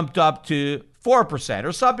it jumped up to 4%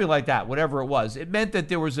 or something like that, whatever it was. It meant that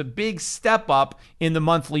there was a big step up in the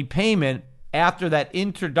monthly payment after that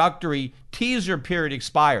introductory teaser period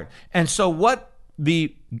expired. And so what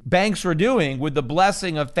the banks were doing with the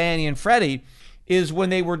blessing of Fannie and Freddie is when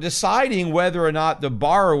they were deciding whether or not the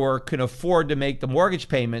borrower could afford to make the mortgage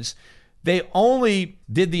payments, they only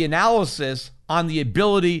did the analysis on the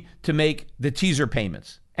ability to make the teaser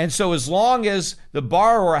payments. And so as long as the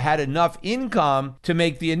borrower had enough income to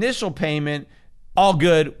make the initial payment, all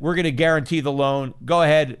good, we're going to guarantee the loan. Go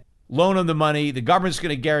ahead, loan them the money. The government's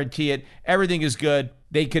going to guarantee it. Everything is good.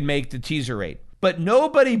 They can make the teaser rate. But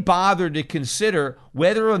nobody bothered to consider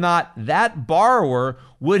whether or not that borrower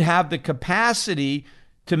would have the capacity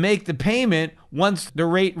to make the payment once the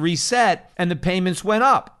rate reset and the payments went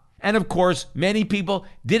up. And of course, many people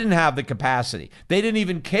didn't have the capacity. They didn't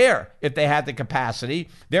even care if they had the capacity.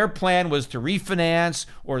 Their plan was to refinance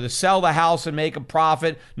or to sell the house and make a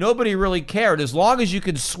profit. Nobody really cared. As long as you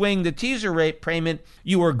could swing the teaser rate payment,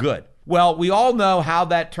 you were good. Well, we all know how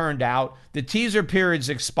that turned out. The teaser periods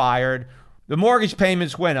expired. The mortgage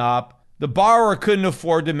payments went up. The borrower couldn't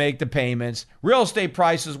afford to make the payments. Real estate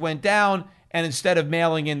prices went down. And instead of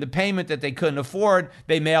mailing in the payment that they couldn't afford,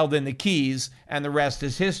 they mailed in the keys, and the rest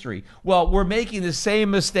is history. Well, we're making the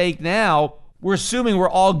same mistake now. We're assuming we're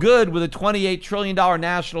all good with a $28 trillion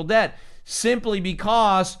national debt simply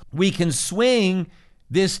because we can swing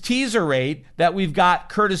this teaser rate that we've got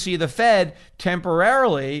courtesy of the Fed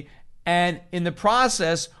temporarily. And in the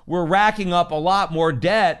process, we're racking up a lot more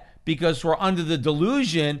debt because we're under the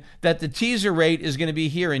delusion that the teaser rate is going to be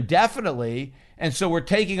here indefinitely. And so we're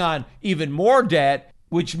taking on even more debt,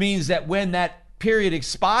 which means that when that period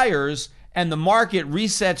expires and the market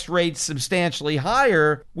resets rates substantially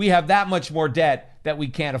higher, we have that much more debt that we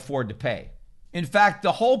can't afford to pay. In fact,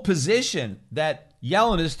 the whole position that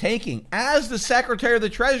Yellen is taking as the Secretary of the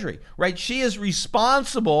Treasury, right? She is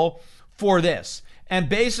responsible for this and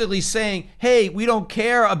basically saying, hey, we don't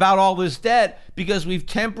care about all this debt because we've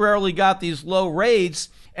temporarily got these low rates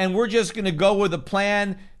and we're just going to go with a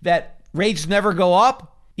plan that rates never go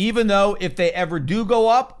up, even though if they ever do go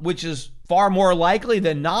up, which is far more likely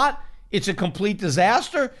than not, it's a complete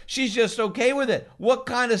disaster. She's just okay with it. What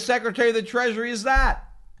kind of Secretary of the Treasury is that?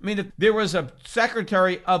 I mean, if there was a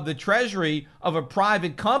Secretary of the Treasury of a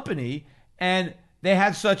private company and they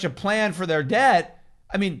had such a plan for their debt,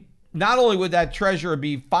 I mean, not only would that treasurer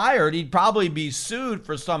be fired, he'd probably be sued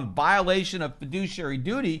for some violation of fiduciary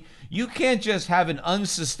duty. You can't just have an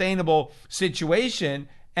unsustainable situation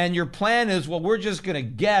and your plan is, well, we're just going to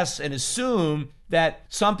guess and assume that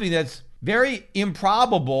something that's very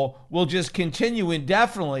improbable will just continue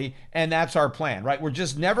indefinitely, and that's our plan, right? We're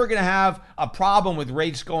just never going to have a problem with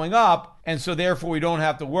rates going up, and so therefore we don't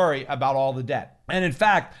have to worry about all the debt. And in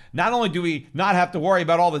fact, not only do we not have to worry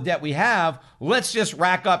about all the debt we have, let's just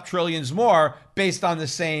rack up trillions more based on the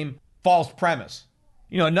same false premise.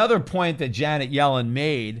 You know, another point that Janet Yellen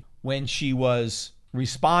made when she was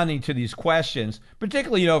responding to these questions,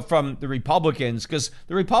 particularly, from the Republicans, because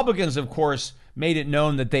the Republicans, of course, made it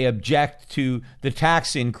known that they object to the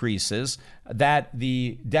tax increases that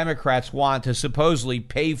the Democrats want to supposedly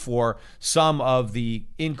pay for some of the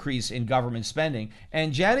increase in government spending.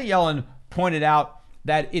 And Janet Yellen pointed out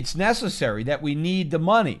that it's necessary, that we need the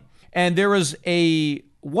money. And there was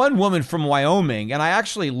one woman from Wyoming, and I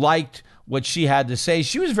actually liked what she had to say.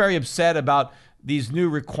 She was very upset about these new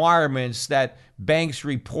requirements that banks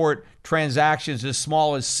report transactions as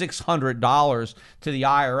small as $600 to the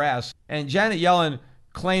IRS. And Janet Yellen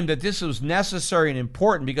claimed that this was necessary and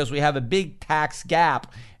important because we have a big tax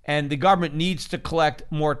gap and the government needs to collect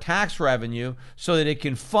more tax revenue so that it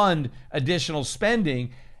can fund additional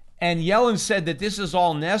spending. And Yellen said that this is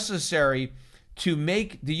all necessary to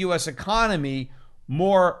make the U.S. economy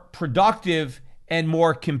more productive and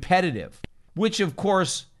more competitive, which of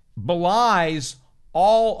course belies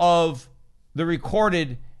all of the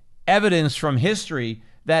recorded evidence from history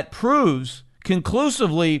that proves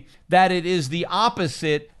conclusively that it is the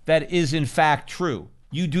opposite that is in fact true.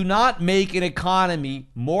 You do not make an economy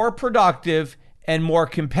more productive and more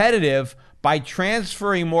competitive by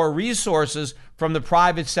transferring more resources from the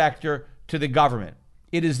private sector to the government.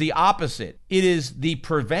 It is the opposite. It is the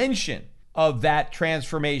prevention of that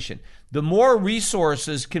transformation. The more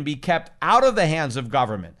resources can be kept out of the hands of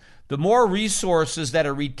government, the more resources that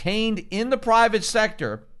are retained in the private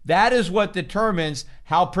sector, that is what determines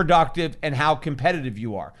how productive and how competitive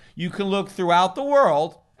you are. You can look throughout the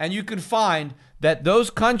world and you can find that those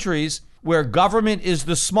countries where government is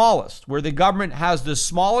the smallest, where the government has the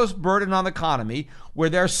smallest burden on the economy, where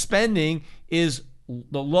their spending is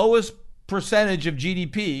the lowest percentage of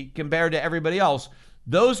GDP compared to everybody else,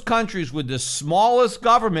 those countries with the smallest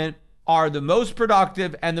government are the most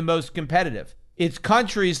productive and the most competitive. It's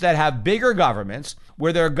countries that have bigger governments,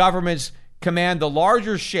 where their governments command the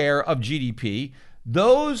larger share of GDP.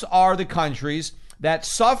 Those are the countries that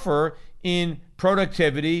suffer in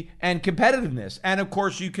productivity and competitiveness. And of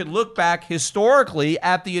course, you can look back historically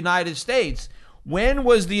at the United States. When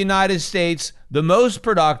was the United States the most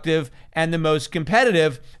productive and the most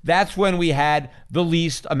competitive? That's when we had the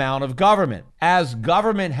least amount of government. As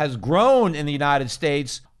government has grown in the United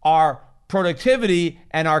States, our productivity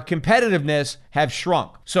and our competitiveness have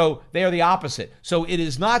shrunk. So they are the opposite. So it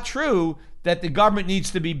is not true that the government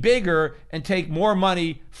needs to be bigger and take more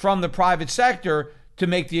money from the private sector to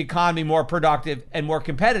make the economy more productive and more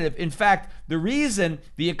competitive. In fact, the reason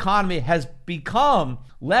the economy has become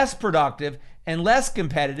less productive and less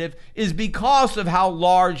competitive is because of how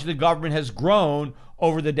large the government has grown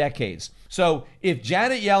over the decades. So if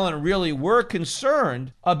Janet Yellen really were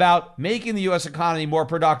concerned about making the U.S. economy more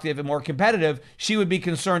productive and more competitive, she would be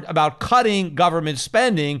concerned about cutting government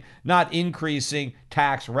spending, not increasing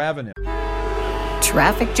tax revenue.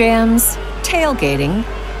 Traffic jams, tailgating,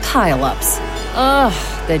 pileups.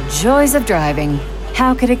 Ugh, the joys of driving.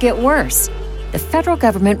 How could it get worse? The federal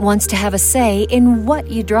government wants to have a say in what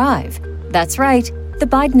you drive. That's right. The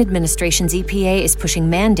Biden administration's EPA is pushing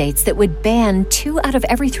mandates that would ban 2 out of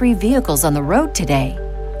every 3 vehicles on the road today.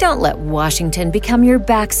 Don't let Washington become your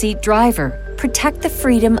backseat driver. Protect the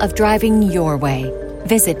freedom of driving your way.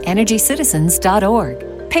 Visit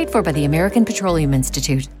EnergyCitizens.org. Paid for by the American Petroleum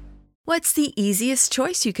Institute. What's the easiest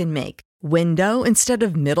choice you can make? Window instead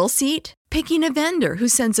of middle seat? Picking a vendor who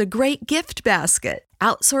sends a great gift basket?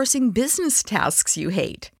 Outsourcing business tasks you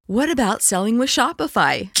hate? What about selling with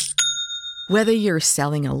Shopify? Whether you're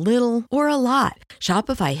selling a little or a lot,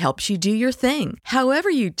 Shopify helps you do your thing, however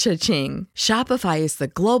you cha-ching. Shopify is the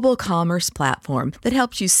global commerce platform that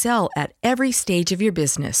helps you sell at every stage of your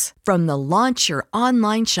business. From the launch your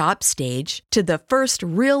online shop stage to the first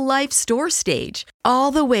real-life store stage,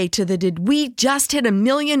 all the way to the did we just hit 1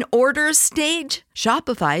 million orders stage.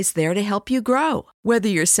 Shopify's there to help you grow. Whether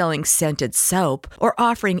you're selling scented soap or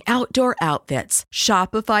offering outdoor outfits,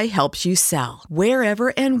 Shopify helps you sell.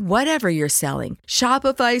 Wherever and whatever you're selling,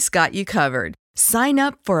 Shopify's got you covered. Sign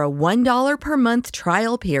up for a $1 per month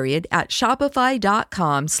trial period at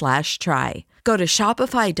shopify.com/try. Go to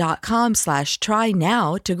shopify.com/try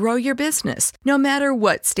now to grow your business, no matter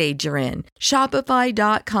what stage you're in.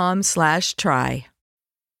 Shopify.com/try.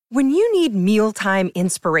 When you need mealtime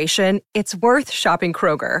inspiration, it's worth shopping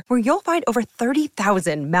Kroger, where you'll find over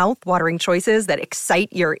 30,000 mouth-watering choices that excite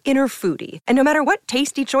your inner foodie. And no matter what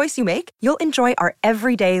tasty choice you make, you'll enjoy our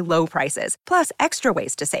everyday low prices, plus extra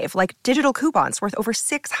ways to save, like digital coupons worth over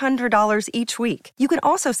 $600 each week. You can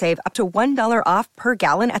also save up to $1 off per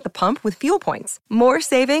gallon at the pump with fuel points. More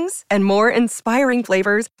savings and more inspiring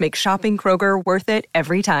flavors make shopping Kroger worth it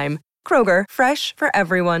every time. Kroger, fresh for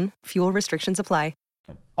everyone. Fuel restrictions apply.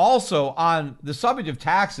 Also, on the subject of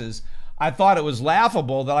taxes, I thought it was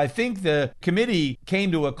laughable that I think the committee came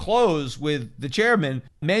to a close with the chairman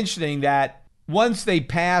mentioning that once they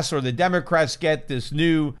pass, or the Democrats get this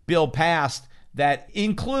new bill passed that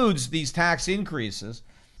includes these tax increases,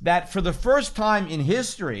 that for the first time in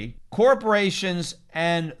history, corporations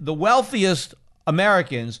and the wealthiest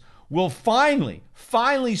Americans will finally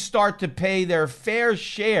start to pay their fair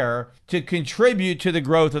share to contribute to the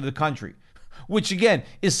growth of the country. Which, again,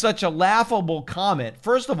 is such a laughable comment.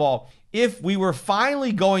 First of all, if we were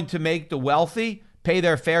finally going to make the wealthy pay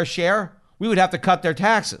their fair share, we would have to cut their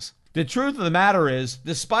taxes. The truth of the matter is,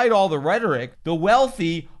 despite all the rhetoric, the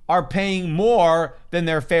wealthy are paying more than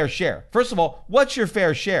their fair share. First of all, what's your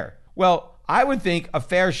fair share? Well, I would think a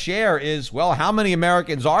fair share is, well, how many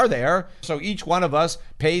Americans are there? So each one of us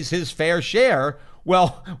pays his fair share.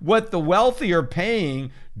 Well, what the wealthy are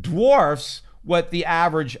paying dwarfs what the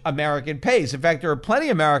average American pays. In fact, there are plenty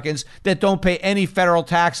of Americans that don't pay any federal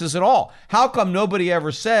taxes at all. How come nobody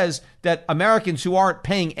ever says that Americans who aren't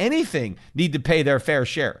paying anything need to pay their fair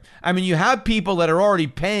share? I mean, you have people that are already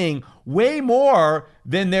paying way more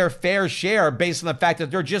than their fair share based on the fact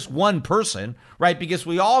that they're just one person, right? Because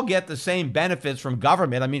we all get the same benefits from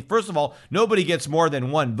government. I mean, first of all, nobody gets more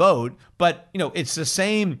than one vote, but it's the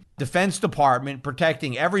same Defense Department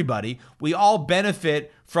protecting everybody. We all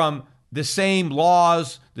benefit from the same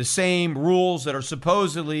laws, the same rules that are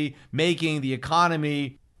supposedly making the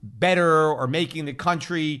economy better or making the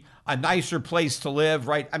country a nicer place to live,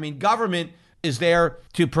 right? I mean, government is there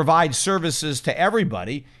to provide services to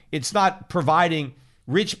everybody. It's not providing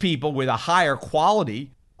rich people with a higher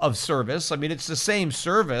quality of service. I mean, it's the same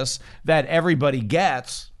service that everybody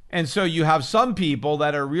gets. And so you have some people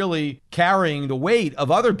that are really carrying the weight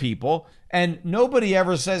of other people. And nobody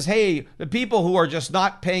ever says, hey, the people who are just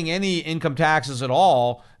not paying any income taxes at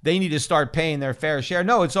all, they need to start paying their fair share.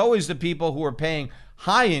 No, it's always the people who are paying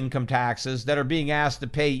high income taxes that are being asked to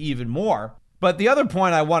pay even more. But the other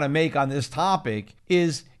point I want to make on this topic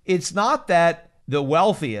is it's not that the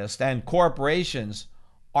wealthiest and corporations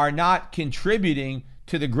are not contributing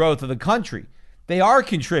to the growth of the country. They are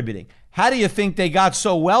contributing. How do you think they got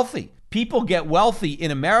so wealthy? People get wealthy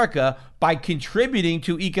in America by contributing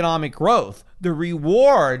to economic growth. The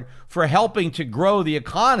reward for helping to grow the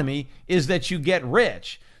economy is that you get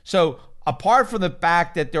rich. So apart from the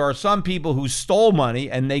fact that there are some people who stole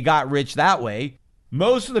money and they got rich that way,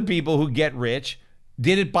 most of the people who get rich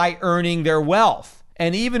did it by earning their wealth.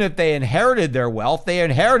 And even if they inherited their wealth, they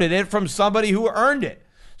inherited it from somebody who earned it.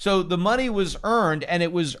 So the money was earned, and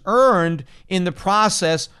it was earned in the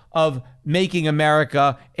process of making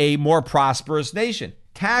America a more prosperous nation.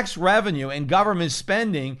 Tax revenue and government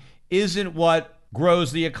spending isn't what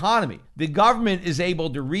grows the economy. The government is able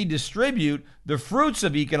to redistribute the fruits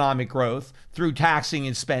of economic growth through taxing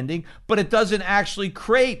and spending, but it doesn't actually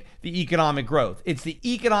create the economic growth. It's the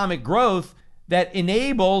economic growth that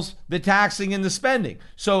enables the taxing and the spending.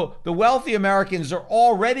 So the wealthy Americans are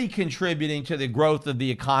already contributing to the growth of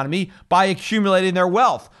the economy by accumulating their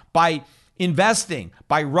wealth, by investing,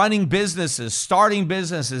 by running businesses, starting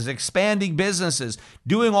businesses, expanding businesses,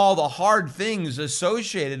 doing all the hard things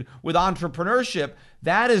associated with entrepreneurship.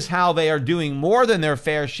 That is how they are doing more than their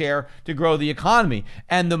fair share to grow the economy.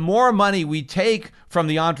 And the more money we take from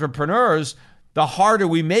the entrepreneurs, the harder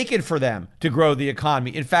we make it for them to grow the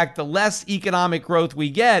economy. In fact, the less economic growth we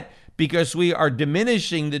get, because we are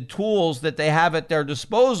diminishing the tools that they have at their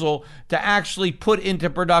disposal to actually put into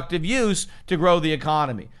productive use to grow the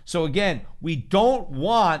economy. So again, we don't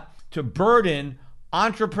want to burden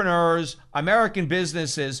entrepreneurs, American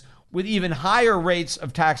businesses, with even higher rates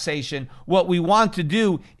of taxation. What we want to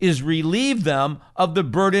do is relieve them of the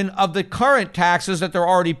burden of the current taxes that they're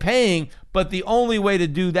already paying. But the only way to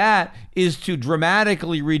do that is to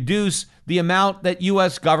dramatically reduce the amount that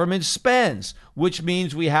U.S. government spends, which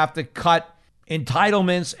means we have to cut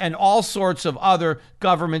entitlements and all sorts of other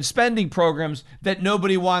government spending programs that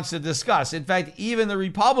nobody wants to discuss. In fact, even the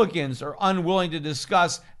Republicans are unwilling to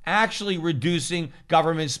discuss actually reducing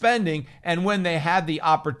government spending. And when they had the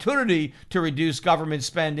opportunity to reduce government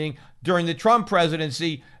spending during the Trump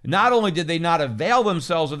presidency, not only did they not avail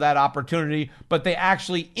themselves of that opportunity, but they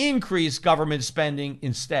actually increased government spending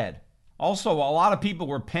instead. Also, a lot of people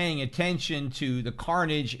were paying attention to the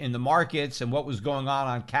carnage in the markets and what was going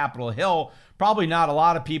on Capitol Hill. Probably not a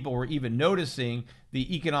lot of people were even noticing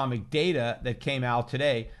the economic data that came out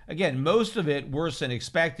today. Again, most of it worse than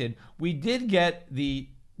expected. We did get the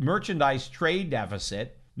merchandise trade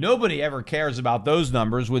deficit. Nobody ever cares about those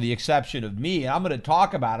numbers with the exception of me. And I'm going to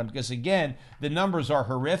talk about them because, again, the numbers are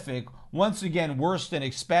horrific. Once again, worse than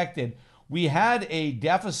expected. We had a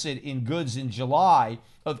deficit in goods in July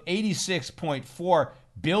of $86.4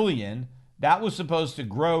 billion. That was supposed to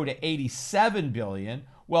grow to $87 billion.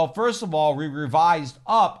 Well, first of all, we revised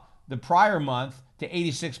up the prior month to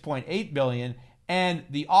 $86.8 billion, and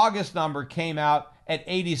the August number came out at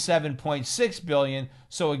 $87.6 billion.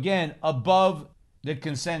 So again, above the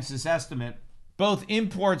consensus estimate. Both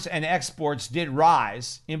imports and exports did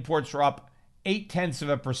rise. Imports were up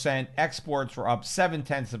 0.8%. Exports were up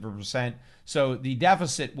 0.7%. So the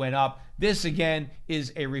deficit went up. This, again,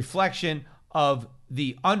 is a reflection of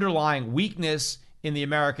the underlying weakness in the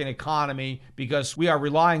American economy because we are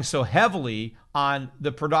relying so heavily on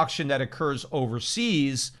the production that occurs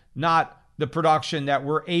overseas, not the production that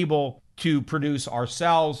we're able to produce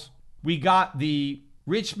ourselves. We got the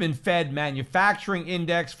Richmond Fed Manufacturing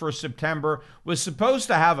Index for September, was supposed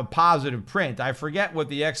to have a positive print. I forget what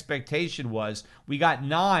the expectation was. We got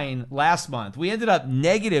 9 last month. We ended up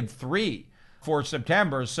 -3 for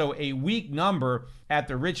September, so a weak number at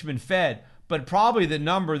the Richmond Fed. But probably the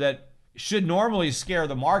number that should normally scare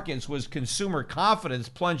the markets was consumer confidence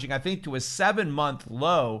plunging, I think, to a 7-month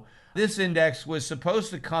low. This index was supposed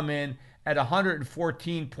to come in at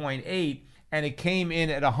 114.8, and it came in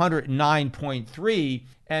at 109.3.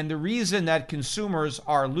 And the reason that consumers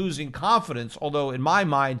are losing confidence, although in my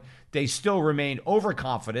mind, they still remain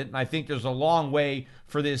overconfident, and I think there's a long way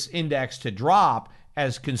for this index to drop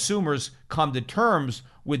as consumers come to terms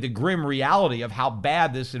with the grim reality of how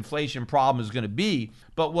bad this inflation problem is going to be.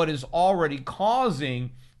 But what is already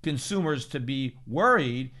causing consumers to be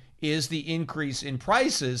worried is the increase in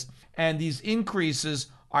prices. And these increases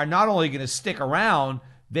are not only going to stick around,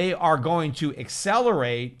 they are going to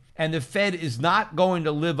accelerate, and the Fed is not going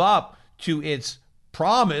to live up to its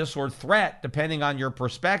promise or threat, depending on your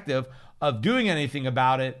perspective, of doing anything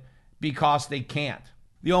about it because they can't.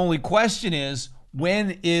 The only question is,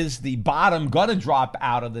 when is the bottom going to drop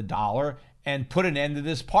out of the dollar and put an end to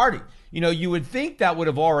this party? You know, you would think that would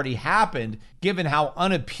have already happened given how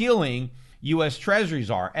unappealing U.S.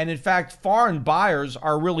 Treasuries are. And in fact, foreign buyers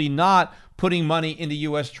are really not putting money into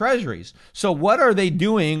U.S. Treasuries. So what are they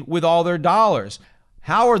doing with all their dollars?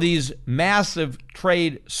 How are these massive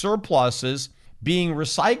trade surpluses being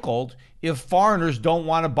recycled if foreigners don't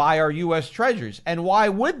want to buy our U.S. Treasuries? And why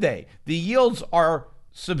would they? The yields are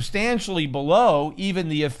substantially below even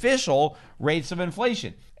the official rates of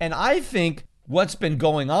inflation. And I think what's been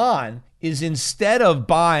going on is instead of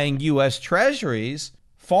buying U.S. Treasuries,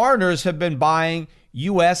 foreigners have been buying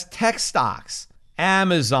U.S. tech stocks,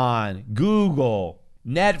 Amazon, Google,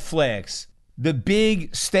 Netflix, the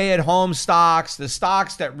big stay-at-home stocks, the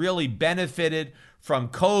stocks that really benefited from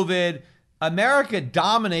COVID. America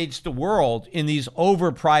dominates the world in these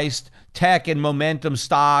overpriced tech and momentum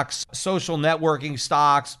stocks, social networking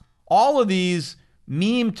stocks, all of these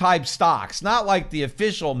meme-type stocks, not like the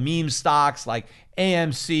official meme stocks like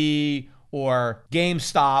AMC or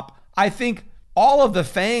GameStop. I think all of the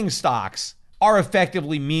FANG stocks are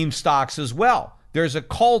effectively meme stocks as well. There's a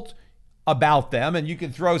cult about them, and you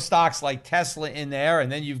can throw stocks like Tesla in there,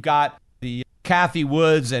 and then you've got the Cathie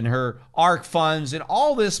Woods and her ARK funds and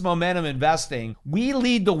all this momentum investing. We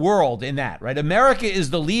lead the world in that, right? America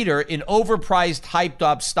is the leader in overpriced, hyped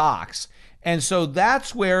up stocks. And so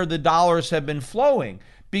that's where the dollars have been flowing,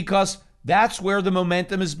 because that's where the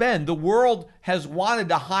momentum has been. The world has wanted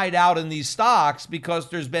to hide out in these stocks because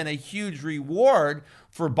there's been a huge reward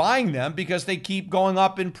for buying them because they keep going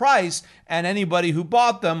up in price, and anybody who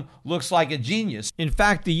bought them looks like a genius. In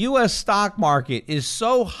fact, the U.S. stock market is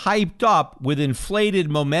so hyped up with inflated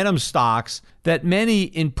momentum stocks that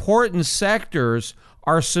many important sectors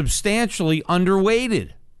are substantially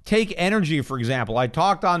underweighted. Take energy, for example. I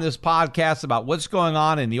talked on this podcast about what's going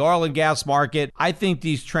on in the oil and gas market. I think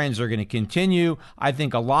these trends are going to continue. I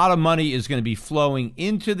think a lot of money is going to be flowing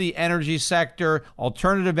into the energy sector,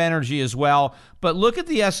 alternative energy as well. But look at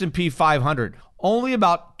the S&P 500. Only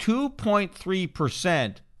about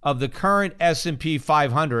 2.3% of the current S&P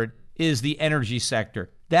 500 is the energy sector.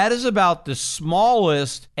 That is about the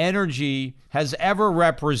smallest energy has ever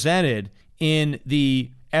represented in the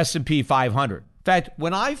S&P 500. In fact,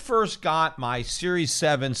 when I first got my Series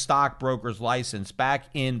 7 stockbroker's license back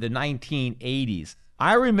in the 1980s,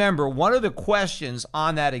 I remember one of the questions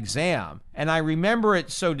on that exam, and I remember it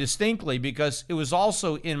so distinctly because it was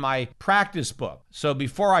also in my practice book. So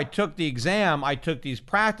before I took the exam, I took these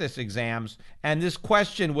practice exams, and this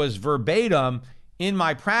question was verbatim in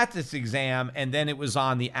my practice exam, and then it was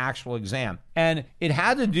on the actual exam. And it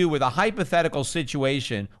had to do with a hypothetical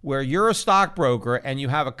situation where you're a stockbroker and you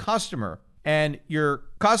have a customer, and your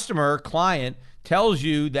customer client tells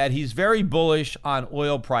you that he's very bullish on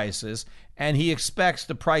oil prices and he expects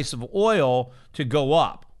the price of oil to go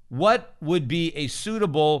up. What would be a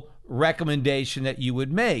suitable recommendation that you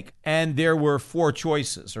would make? And there were 4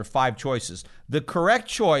 choices or 5 choices. The correct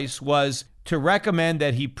choice was to recommend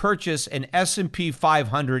that he purchase an S&P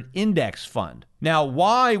 500 index fund. Now,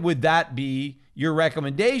 why would that be your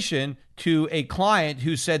recommendation to a client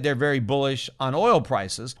who said they're very bullish on oil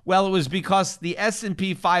prices? Well, it was because the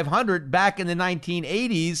S&P 500 back in the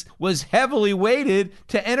 1980s was heavily weighted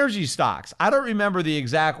to energy stocks. I don't remember the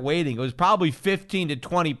exact weighting. It was probably 15 to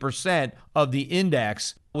 20% of the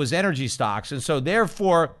index was energy stocks. And so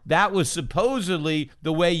therefore, that was supposedly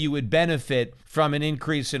the way you would benefit from an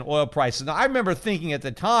increase in oil prices. Now, I remember thinking at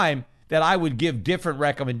the time that I would give different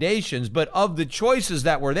recommendations, but of the choices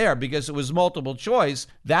that were there, because it was multiple choice,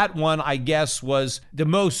 that one, I guess, was the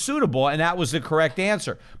most suitable, and that was the correct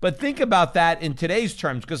answer. But think about that in today's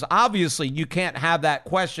terms, because obviously you can't have that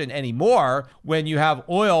question anymore when you have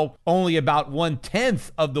oil only about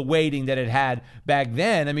 1/10 of the weighting that it had back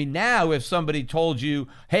then. I mean, now if somebody told you,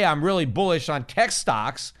 hey, I'm really bullish on tech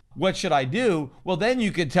stocks, what should I do? Well, then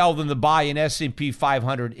you could tell them to buy an S&P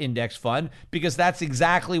 500 index fund because that's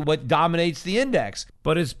exactly what dominates the index.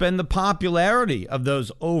 But it's been the popularity of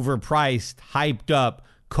those overpriced, hyped up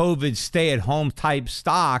COVID stay-at-home type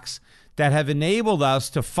stocks that have enabled us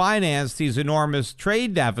to finance these enormous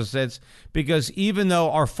trade deficits, because even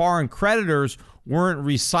though our foreign creditors weren't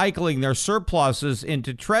recycling their surpluses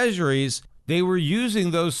into treasuries, they were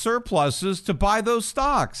using those surpluses to buy those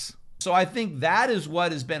stocks. So I think that is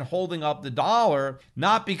what has been holding up the dollar,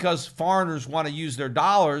 not because foreigners want to use their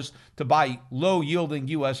dollars to buy low-yielding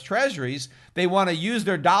U.S. treasuries. They want to use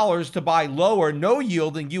their dollars to buy low or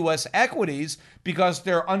no-yielding U.S. equities because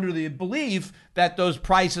they're under the belief that those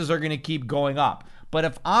prices are going to keep going up. But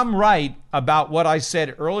if I'm right about what I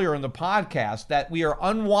said earlier in the podcast, that we are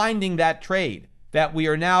unwinding that trade, that we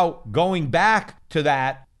are now going back to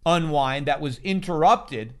that unwind that was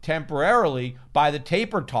interrupted temporarily by the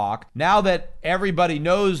taper talk. Now that everybody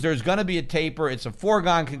knows there's going to be a taper, it's a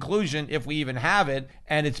foregone conclusion if we even have it,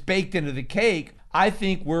 and it's baked into the cake, I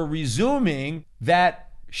think we're resuming that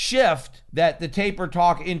shift that the taper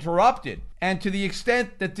talk interrupted. And to the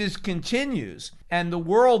extent that this continues and the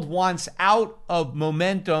world wants out of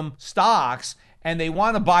momentum stocks and they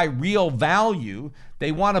want to buy real value,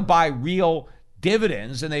 they want to buy real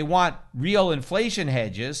dividends, and they want real inflation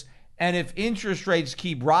hedges. And if interest rates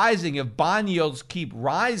keep rising, if bond yields keep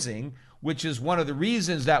rising, which is one of the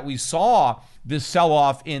reasons that we saw this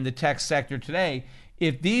sell-off in the tech sector today,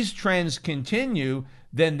 If these trends continue,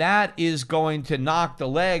 then that is going to knock the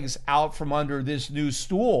legs out from under this new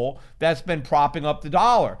stool that's been propping up the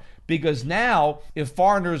dollar. Because now, if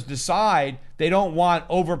foreigners decide they don't want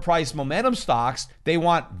overpriced momentum stocks, they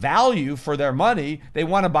want value for their money, they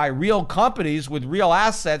want to buy real companies with real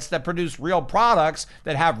assets that produce real products,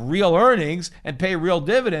 that have real earnings and pay real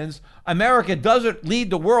dividends, America doesn't lead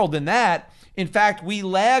the world in that. In fact, we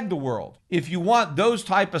lag the world. If you want those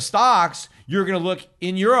type of stocks, you're going to look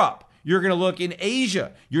in Europe. You're going to look in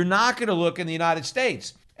Asia. You're not going to look in the United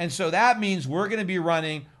States. And so that means we're going to be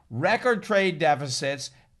running record trade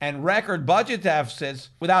deficits and record budget deficits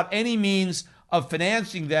without any means of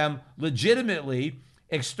financing them legitimately,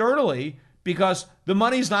 externally, because the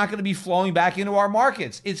money's not going to be flowing back into our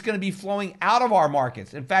markets. It's going to be flowing out of our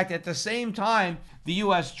markets. In fact, at the same time, the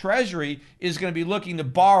U.S. Treasury is going to be looking to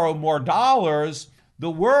borrow more dollars. The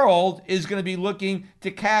world is going to be looking to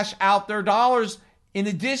cash out their dollars in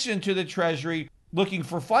addition to the Treasury looking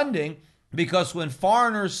for funding, because when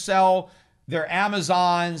foreigners sell their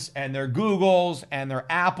Amazons and their Googles and their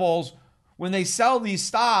Apples, when they sell these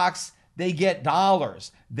stocks, they get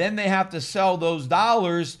dollars. Then they have to sell those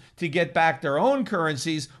dollars to get back their own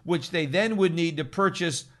currencies, which they then would need to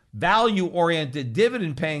purchase value-oriented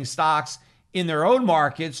dividend-paying stocks in their own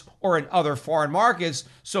markets or in other foreign markets.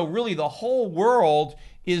 So really the whole world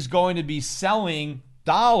is going to be selling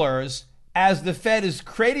dollars as the Fed is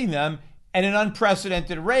creating them at an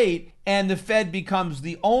unprecedented rate, and the Fed becomes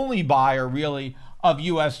the only buyer, really, of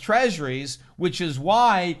U.S. Treasuries, which is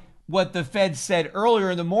why what the Fed said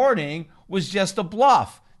earlier in the morning was just a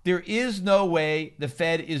bluff. There is no way the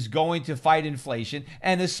Fed is going to fight inflation,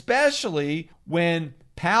 and especially when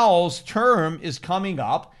Powell's term is coming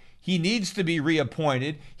up. He needs to be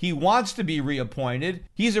reappointed. He wants to be reappointed.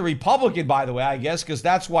 He's a Republican, by the way, I guess, because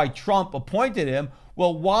that's why Trump appointed him.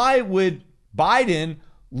 Well, why would Biden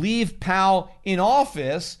leave Powell in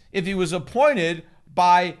office if he was appointed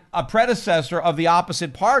by a predecessor of the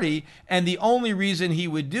opposite party? And the only reason he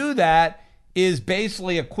would do that is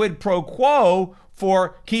basically a quid pro quo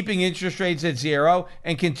for keeping interest rates at zero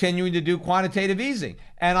and continuing to do quantitative easing.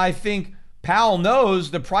 And I think Powell knows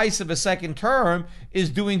the price of a second term is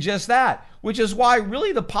doing just that, which is why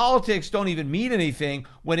really the politics don't even mean anything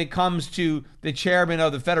when it comes to the chairman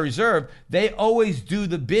of the Federal Reserve. They always do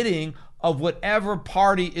the bidding of whatever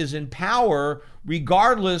party is in power,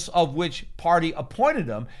 regardless of which party appointed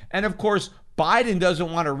them. And of course, Biden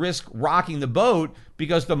doesn't want to risk rocking the boat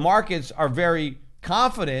because the markets are very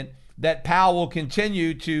confident that Powell will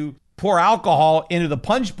continue to pour alcohol into the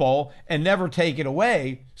punch bowl and never take it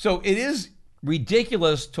away. So it is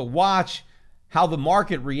ridiculous to watch how the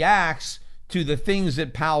market reacts to the things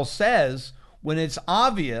that Powell says when it's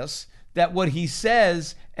obvious that what he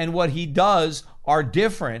says and what he does are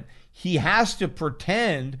different. He has to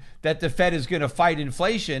pretend that the Fed is going to fight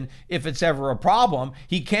inflation if it's ever a problem.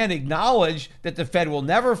 He can't acknowledge that the Fed will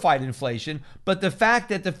never fight inflation, but the fact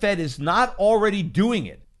that the Fed is not already doing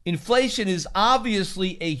it. Inflation is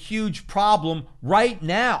obviously a huge problem right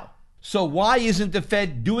now. So why isn't the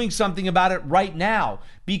Fed doing something about it right now?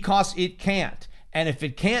 Because it can't. And if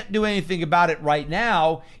it can't do anything about it right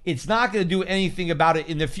now, it's not going to do anything about it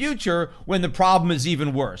in the future when the problem is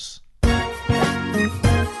even worse.